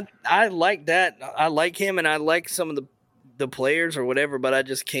Jalen. I like that. I like him, and I like some of the players or whatever. But I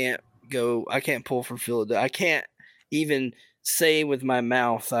just can't go. I can't pull for Philadelphia. I can't even say with my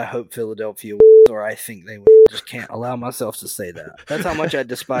mouth, I hope Philadelphia wins, or I think they win. I just can't allow myself to say that. That's how much I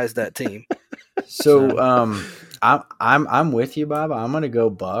despise that team. I'm with you, Bob. I'm gonna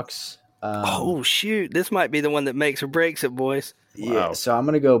go Bucks. Oh shoot! This might be the one that makes or breaks it, boys. Yeah, Wow. so I'm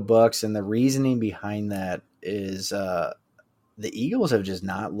gonna go Bucks, and the reasoning behind that is the Eagles have just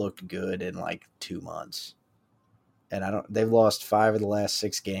not looked good in like 2 months, and they've lost 5 of the last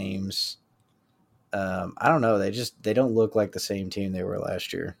 6 games. I don't know. They don't look like the same team they were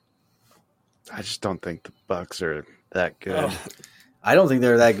last year. I just don't think the Bucks are that good. Oh. I don't think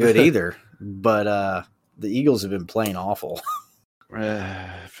they're that good either, but the Eagles have been playing awful.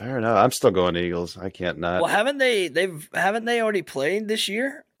 Fair enough. I'm still going Eagles. I can't not. Well, haven't they already played this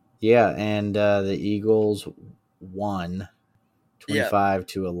year? Yeah, and the Eagles won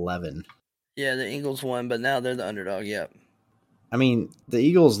 25-11. Yeah, the Eagles won, but now they're the underdog. Yep. I mean, the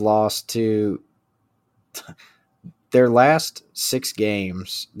Eagles lost to their last 6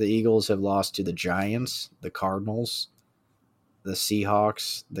 games. The Eagles have lost to the Giants, the Cardinals, the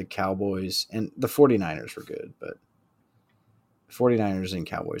Seahawks, the Cowboys, and the 49ers were good, but 49ers and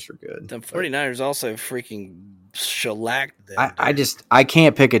Cowboys were good. The 49ers also freaking shellacked them. I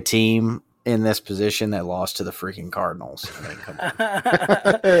can't pick a team in this position that lost to the freaking Cardinals. I mean, come on.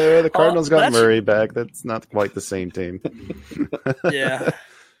 The Cardinals got that's- Murray back. That's not quite the same team. Yeah.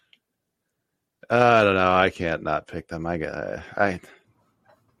 I don't know. I can't not pick them.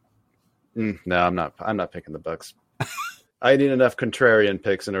 No, I'm not. I'm not picking the Bucks. I need enough contrarian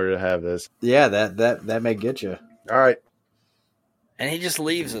picks in order to have this. Yeah, that may get you. All right. And he just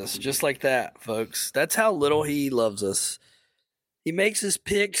leaves us just like that, folks. That's how little he loves us. He makes his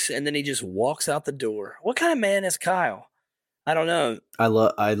picks and then he just walks out the door. What kind of man is Kyle? I don't know. I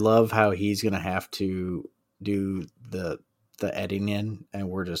love how he's gonna have to do the editing, and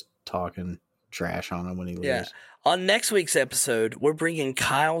we're just talking trash on him when he leaves. Yeah. On next week's episode, we're bringing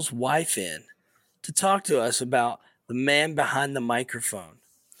Kyle's wife in to talk to us about the man behind the microphone.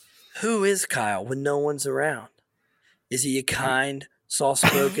 Who is Kyle when no one's around? Is he a kind,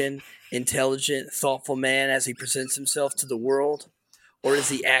 soft-spoken, intelligent, thoughtful man as he presents himself to the world? Or is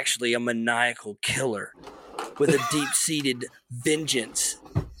he actually a maniacal killer with a deep-seated vengeance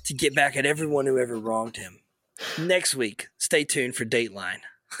to get back at everyone who ever wronged him? Next week, stay tuned for Dateline.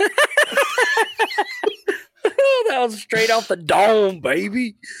 That was straight off the dome,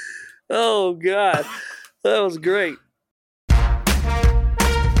 baby. Oh, God. That was great.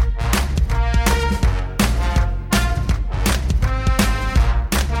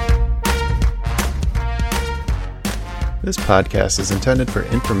 This podcast is intended for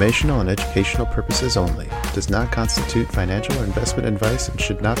informational and educational purposes only. It does not constitute financial or investment advice and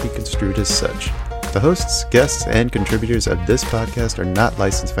should not be construed as such. The hosts, guests, and contributors of this podcast are not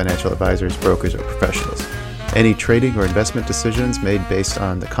licensed financial advisors, brokers, or professionals. Any trading or investment decisions made based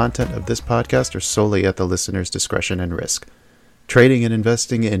on the content of this podcast are solely at the listener's discretion and risk. Trading and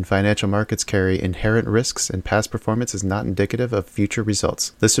investing in financial markets carry inherent risks, and past performance is not indicative of future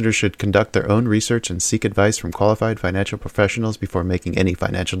results. Listeners should conduct their own research and seek advice from qualified financial professionals before making any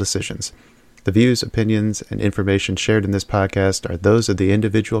financial decisions. The views, opinions, and information shared in this podcast are those of the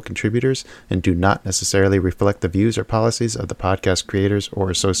individual contributors and do not necessarily reflect the views or policies of the podcast creators or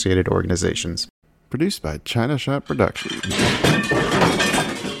associated organizations. Produced by China Shop Productions.